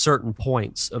through certain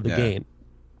points of the game.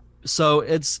 So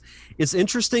it's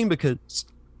interesting because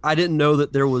I didn't know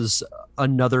that there was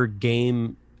another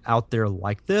game out there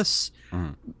like this,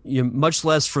 much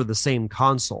less for the same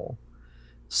console.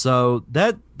 So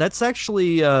that's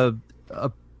actually a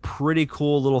pretty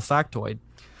cool little factoid.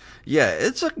 Yeah,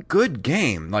 it's a good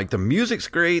game. Like, the music's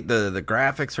great, the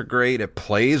graphics are great, it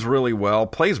plays really well,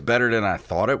 plays better than I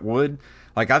thought it would.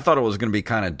 Like, I thought it was going to be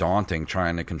kind of daunting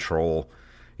trying to control,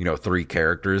 three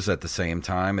characters at the same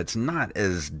time. It's not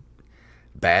as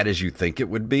bad as you think it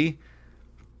would be.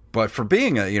 But for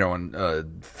being a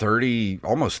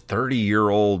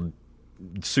 30-year-old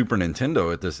Super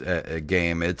Nintendo at this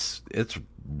game, it's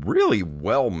really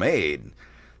well made.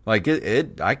 Like,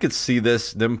 I could see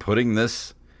them putting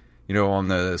this, on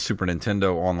the Super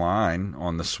Nintendo Online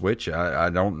on the Switch. I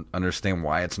don't understand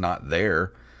why it's not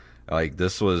there. Like,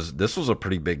 this was a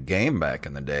pretty big game back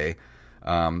in the day.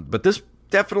 But this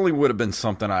definitely would have been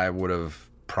something I would have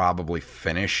probably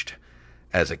finished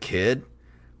as a kid.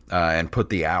 and put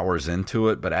the hours into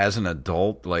it. But as an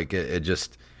adult, like it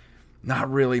just not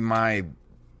really my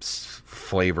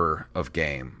flavor of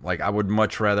game. Like I would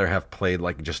much rather have played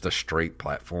like just a straight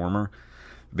platformer,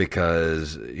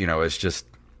 because it's just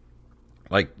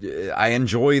like I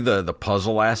enjoy the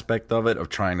puzzle aspect of it, of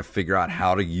trying to figure out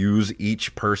how to use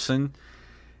each person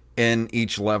in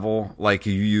each level. Like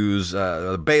you use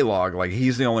Baylog, like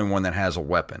he's the only one that has a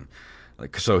weapon,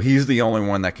 like so he's the only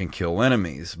one that can kill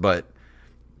enemies. But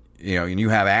and you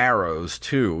have arrows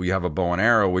too. You have a bow and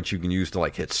arrow, which you can use to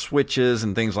like hit switches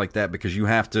and things like that, because you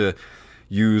have to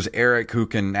use Eric, who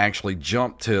can actually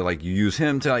jump to, like, you use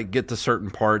him to like get to certain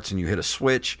parts, and you hit a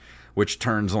switch which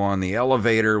turns on the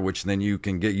elevator, which then you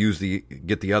can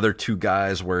get the other two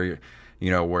guys where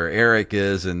where Eric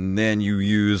is, and then you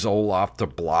use Olaf to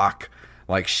block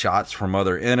like shots from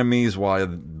other enemies while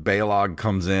Baylog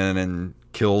comes in and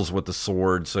kills with the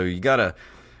sword. So you gotta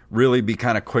really be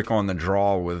kind of quick on the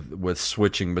draw with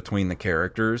switching between the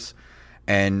characters.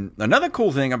 And another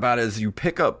cool thing about it is you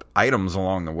pick up items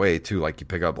along the way too, like you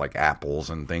pick up like apples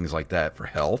and things like that for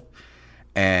health,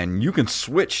 and you can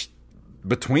switch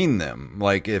between them.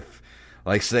 Like if,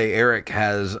 like say Eric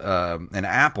has an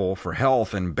apple for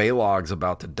health and Baylog's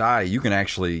about to die, you can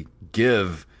actually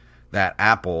give that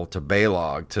apple to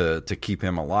Baylog to keep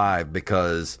him alive,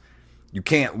 because you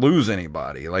can't lose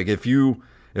anybody. Like if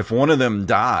one of them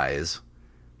dies,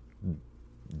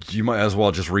 you might as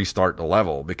well just restart the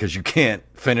level, because you can't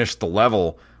finish the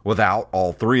level without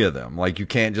all three of them. Like you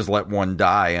can't just let one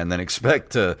die and then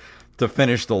expect to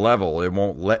finish the level. It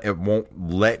won't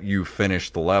let you finish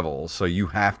the level. So you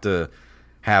have to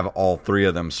have all three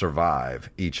of them survive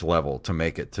each level to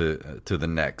make it to the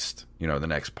next, the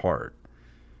next part.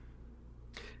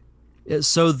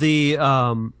 So the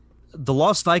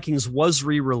Lost Vikings was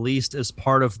re-released as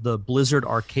part of the Blizzard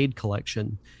Arcade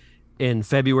Collection in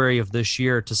February of this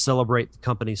year to celebrate the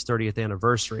company's 30th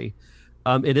anniversary.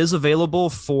 It is available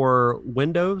for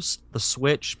Windows, the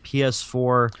Switch,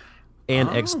 PS4, and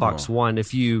Xbox One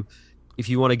if you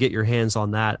want to get your hands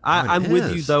on that. I'm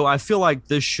with you, though. I feel like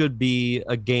this should be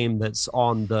a game that's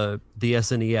on the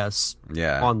SNES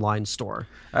online store.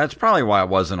 That's probably why it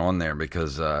wasn't on there,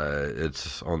 because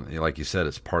it's on, like you said,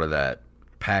 it's part of that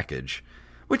package,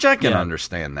 which I can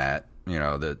understand that.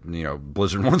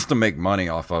 Blizzard wants to make money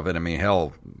off of it. I mean,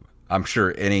 hell, I'm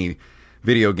sure any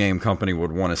video game company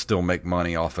would want to still make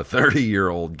money off a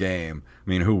 30-year-old game. I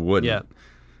mean, who wouldn't?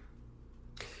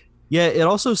 Yeah, it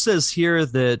also says here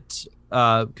that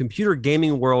Computer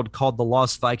Gaming World called The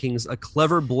Lost Vikings a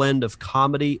clever blend of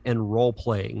comedy and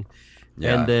role-playing,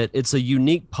 and that it's a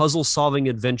unique puzzle-solving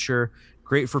adventure,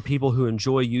 great for people who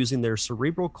enjoy using their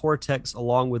cerebral cortex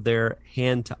along with their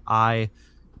hand-to-eye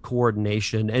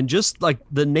coordination. And just like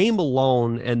the name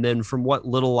alone, and then from what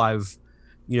little I've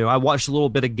I watched a little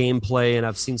bit of gameplay and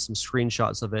I've seen some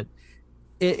screenshots of it,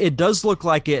 it does look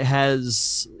like it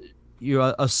has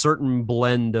a certain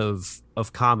blend of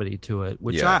comedy to it,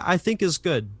 which I think is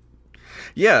good.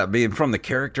 Yeah, I mean, from the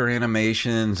character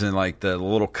animations and like the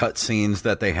little cut scenes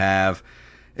that they have,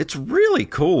 it's really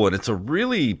cool, and it's a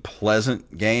really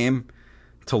pleasant game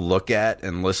to look at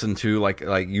and listen to. Like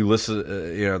you listen,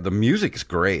 the music's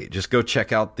great. Just go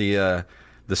check out the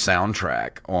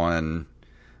soundtrack on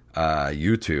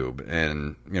YouTube,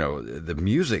 and the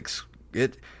music's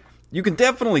it. You can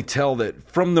definitely tell that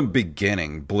from the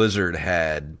beginning, Blizzard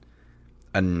had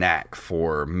a knack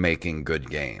for making good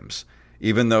games,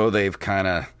 even though they've kind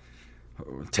of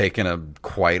taken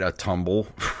quite a tumble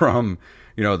from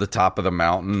the top of the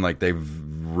mountain. Like they've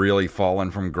really fallen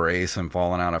from grace and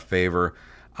fallen out of favor.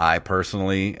 I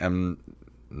personally am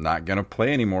not going to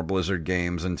play any more Blizzard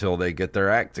games until they get their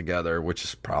act together, which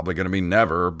is probably going to be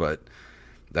never, but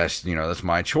that's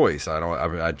my choice.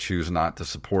 I choose not to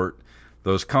support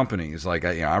those companies. Like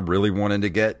I really wanted to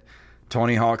get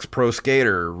Tony Hawk's Pro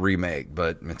Skater remake,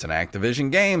 but it's an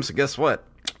Activision game, so guess what?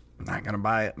 I'm not going to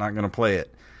buy it, not going to play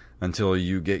it until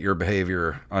you get your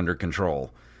behavior under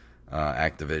control,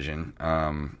 Activision.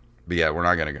 But yeah, we're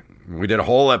not going to. We did a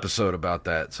whole episode about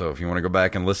that, so if you want to go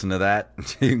back and listen to that,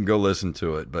 you can go listen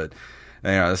to it. But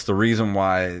that's the reason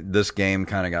why this game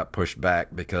kind of got pushed back,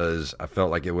 because I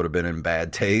felt like it would have been in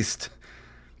bad taste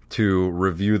to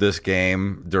review this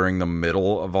game during the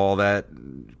middle of all that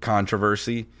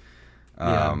controversy.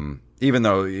 Even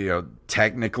though,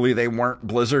 technically they weren't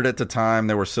Blizzard at the time,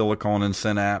 they were Silicon and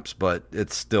Synapse, but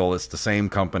it's the same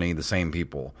company, the same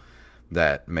people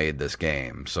that made this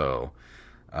game. So,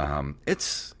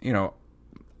 it's,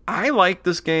 I like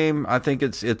this game. I think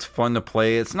it's fun to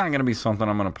play. It's not going to be something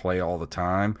I'm going to play all the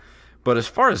time, but as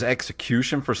far as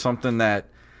execution for something that,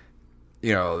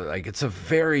 like it's a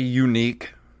very unique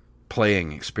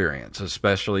playing experience,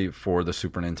 especially for the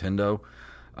Super Nintendo.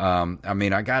 I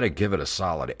mean, I got to give it a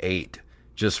solid 8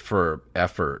 just for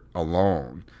effort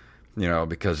alone,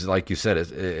 because like you said,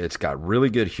 it's got really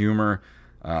good humor.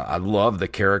 I love the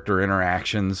character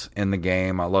interactions in the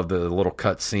game. I love the little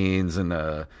cutscenes and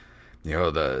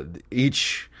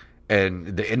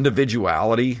the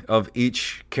individuality of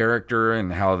each character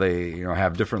and how they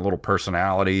have different little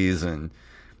personalities, and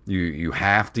you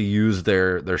have to use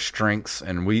their strengths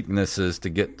and weaknesses to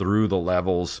get through the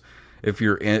levels. If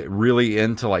you're really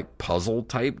into like puzzle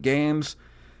type games,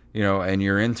 and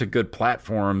you're into good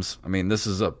platforms, I mean, this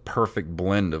is a perfect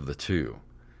blend of the two.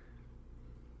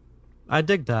 I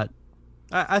dig that.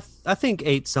 I think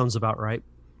 8 sounds about right.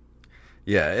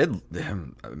 Yeah,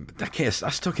 I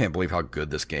still can't believe how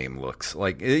good this game looks.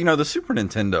 Like, the Super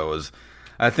Nintendo is,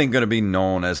 I think, going to be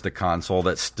known as the console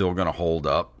that's still going to hold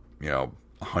up,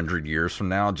 100 years from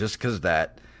now, just because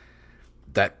that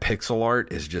pixel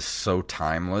art is just so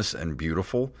timeless and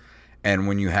beautiful. And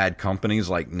when you had companies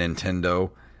like Nintendo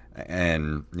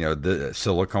and the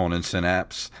Silicon and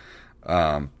Synapse,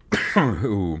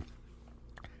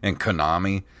 and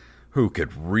Konami, who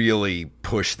could really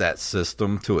push that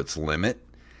system to its limit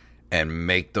and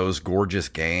make those gorgeous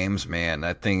games, man,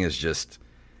 that thing is just,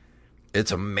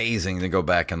 it's amazing to go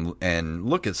back and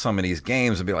look at some of these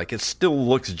games and be like, it still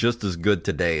looks just as good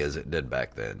today as it did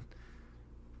back then.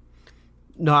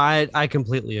 No, I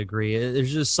completely agree.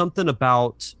 There's just something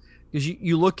about, because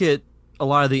you look at a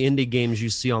lot of the indie games you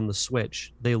see on the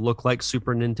Switch, they look like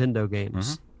Super Nintendo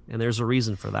games. Mm-hmm. And there's a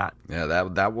reason for that. Yeah,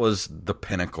 that was the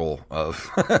pinnacle of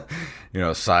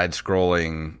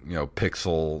side-scrolling,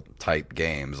 pixel type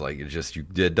games. Like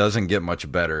it doesn't get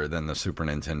much better than the Super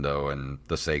Nintendo and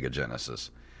the Sega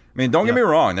Genesis. I mean, don't get me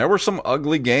wrong, there were some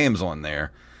ugly games on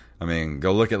there. I mean,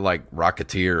 go look at like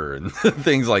Rocketeer and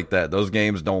things like that. Those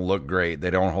games don't look great;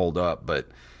 they don't hold up. But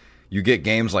you get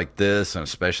games like this, and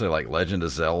especially like Legend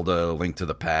of Zelda, Link to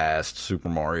the Past, Super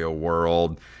Mario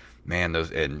World, man,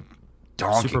 those and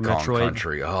Donkey Super Kong Metroid.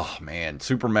 Country. Oh, man.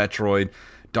 Super Metroid,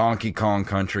 Donkey Kong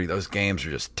Country. Those games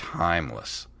are just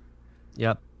timeless.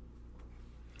 Yep.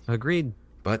 Agreed.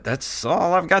 But that's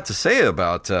all I've got to say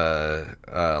about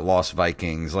Lost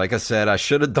Vikings. Like I said, I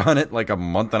should have done it like a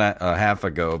month and a half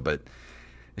ago, but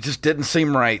it just didn't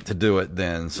seem right to do it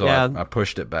then, so I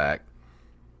pushed it back.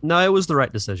 No, it was the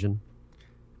right decision.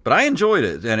 But I enjoyed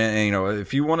it. And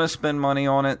if you want to spend money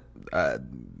on it,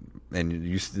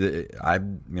 and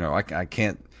I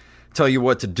can't tell you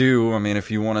what to do. I mean,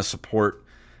 if you want to support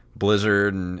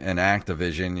Blizzard and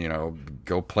Activision,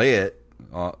 go play it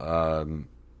on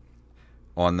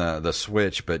the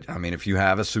Switch. But I mean, if you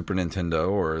have a Super Nintendo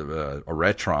or a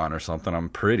Retron or something, I'm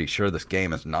pretty sure this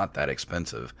game is not that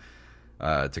expensive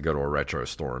to go to a retro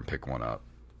store and pick one up.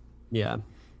 Yeah.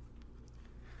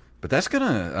 But that's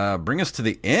gonna bring us to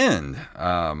the end.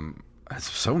 It's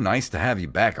so nice to have you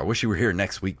back. I wish you were here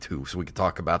next week, too, so we could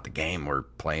talk about the game we're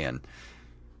playing.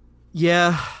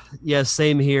 Yeah,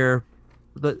 same here.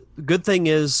 The good thing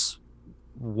is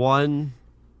one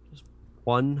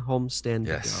homestand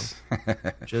to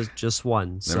go. just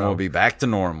one. Then we'll be back to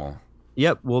normal.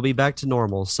 Yep, we'll be back to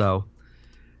normal. So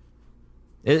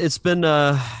it's been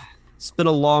a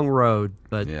long road,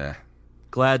 but yeah.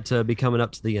 Glad to be coming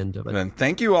up to the end of it. And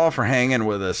thank you all for hanging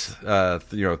with us,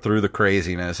 through the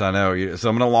craziness. I know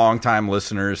some of the long-time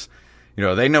listeners,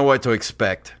 they know what to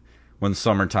expect when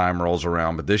summertime rolls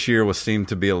around. But this year seemed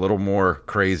to be a little more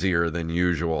crazier than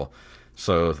usual.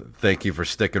 So thank you for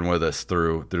sticking with us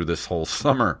through this whole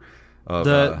summer.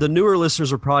 The newer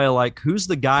listeners are probably like, who's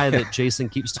the guy that Jason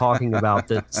keeps talking about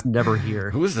that's never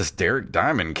here? Who is this Derek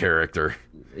Diamond character?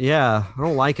 Yeah, I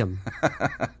don't like him.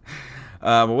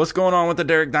 But what's going on with the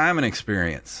Derek Diamond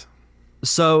experience?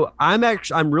 So I'm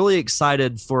really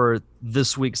excited for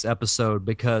this week's episode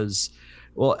because,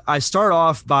 I start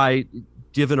off by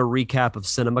giving a recap of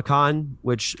CinemaCon,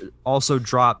 which also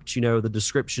dropped, the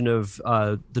description of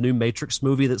the new Matrix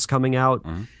movie that's coming out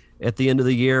at the end of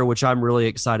the year, which I'm really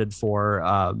excited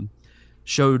for.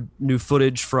 Showed new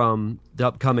footage from the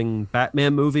upcoming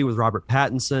Batman movie with Robert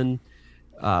Pattinson.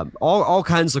 All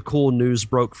kinds of cool news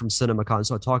broke from CinemaCon,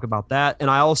 so I talk about that. And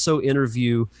I also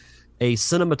interview a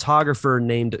cinematographer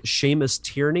named Seamus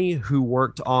Tierney, who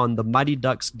worked on the Mighty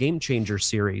Ducks Game Changer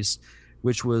series,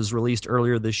 which was released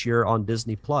earlier this year on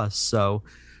Disney+. So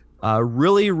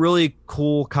really, really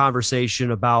cool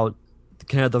conversation about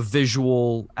kind of the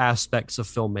visual aspects of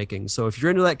filmmaking. So if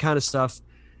you're into that kind of stuff,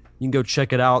 you can go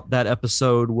check it out. That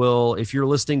episode if you're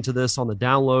listening to this on the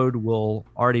download, will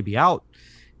already be out.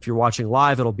 If you're watching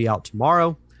live, it'll be out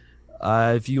tomorrow.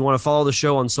 If you want to follow the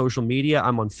show on social media,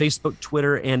 I'm on Facebook,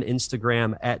 Twitter, and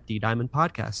Instagram at The Diamond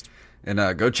Podcast. And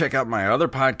go check out my other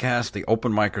podcast, the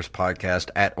Open Micers Podcast,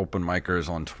 at Open Micers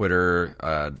on Twitter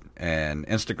and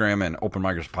Instagram, and Open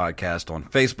Micers Podcast on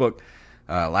Facebook.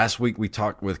 Last week we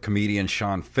talked with comedian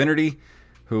Sean Finnerty,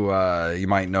 who you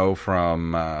might know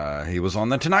from, he was on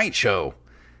The Tonight Show.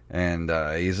 And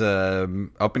he's a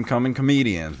up-and-coming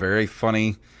comedian, very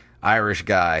funny Irish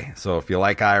guy. So if you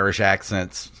like Irish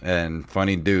accents and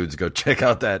funny dudes, go check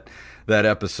out that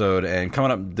episode. And coming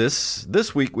up this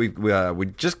week, we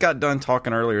just got done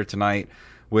talking earlier tonight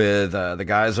with the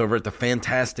guys over at the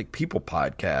Fantastic People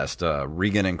Podcast,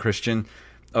 Regan and Christian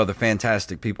of the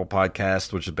Fantastic People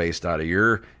Podcast, which is based out of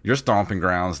your stomping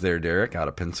grounds there, Derek, out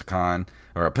of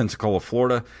Pensacola,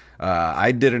 Florida.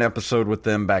 I did an episode with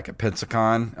them back at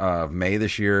Pensacon of May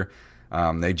this year.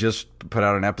 They just put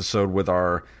out an episode with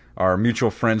our mutual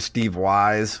friend Steve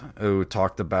Wise, who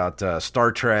talked about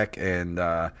Star Trek, and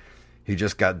he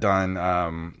just got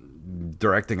done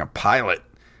directing a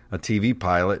TV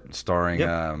pilot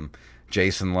starring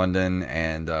Jason London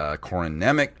and Corin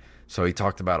Nemec. So he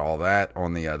talked about all that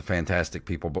on the Fantastic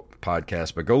People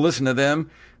podcast. But go listen to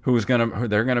them.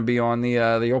 They're gonna be on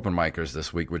the Open Micers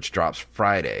this week, which drops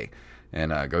Friday,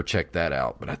 and go check that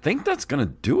out. But I think that's gonna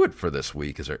do it for this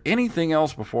week. Is there anything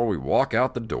else before we walk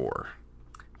out the door?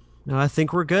 No, I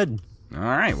think we're good. All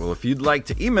right. Well, if you'd like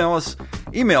to email us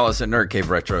at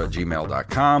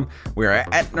nerdcaveretro@gmail.com. We are at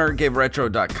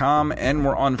nerdcaveretro.com, and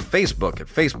we're on Facebook at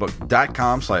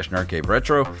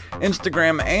facebook.com/nerdcaveretro,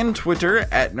 Instagram and Twitter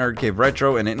at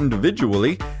nerdcaveretro, and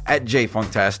individually at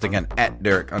jfunktastic and at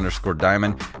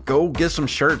Derek_Diamond. Go get some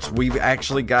shirts. We've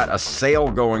actually got a sale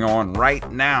going on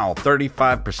right now,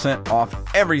 35% off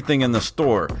everything in the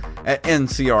store at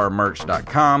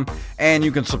ncrmerch.com, and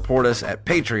you can support us at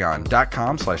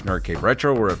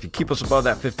patreon.com/nerdcaveretro, where if you keep us above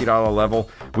that $50 level,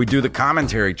 we do the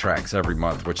commentary tracks every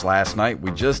month, which last night we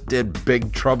just did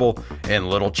Big Trouble in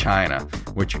Little China,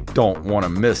 which you don't want to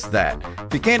miss that.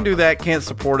 If you can't do that, can't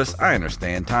support us, I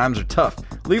understand. Times are tough.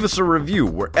 Leave us a review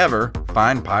wherever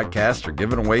fine podcasts are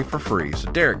given away for free.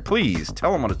 So Derek, please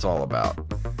tell them what it's all about.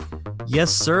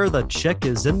 Yes, sir. The check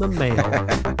is in the mail.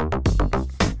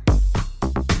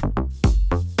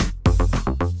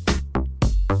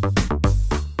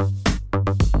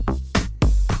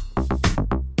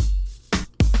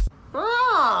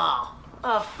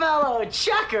 A fellow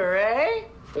checker, eh?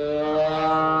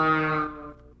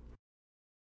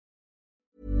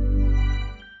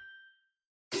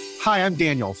 Hi, I'm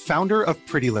Daniel, founder of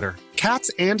Pretty Litter. Cats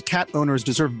and cat owners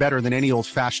deserve better than any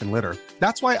old-fashioned litter.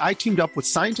 That's why I teamed up with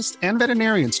scientists and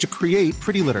veterinarians to create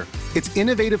Pretty Litter. Its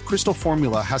innovative crystal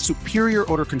formula has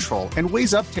superior odor control and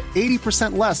weighs up to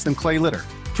 80% less than clay litter.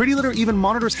 Pretty Litter even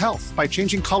monitors health by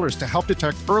changing colors to help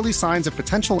detect early signs of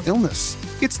potential illness.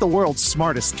 It's the world's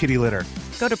smartest kitty litter.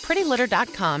 Go to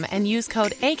prettylitter.com and use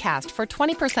code ACAST for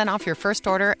 20% off your first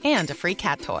order and a free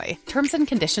cat toy. Terms and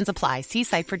conditions apply. See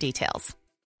site for details.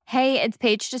 Hey, it's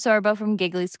Paige DeSorbo from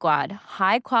Giggly Squad.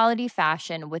 High quality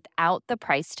fashion without the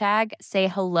price tag. Say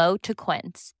hello to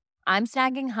Quince. I'm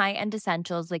snagging high-end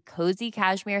essentials like cozy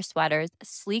cashmere sweaters,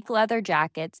 sleek leather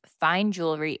jackets, fine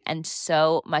jewelry, and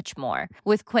so much more.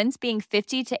 With Quince being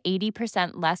 50 to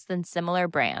 80% less than similar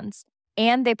brands.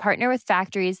 And they partner with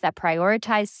factories that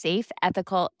prioritize safe,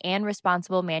 ethical, and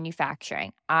responsible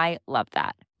manufacturing. I love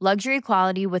that. Luxury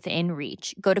quality within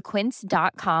reach. Go to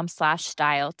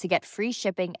quince.com/style to get free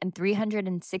shipping and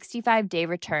 365-day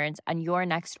returns on your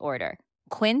next order.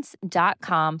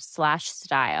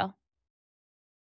 Quince.com/style.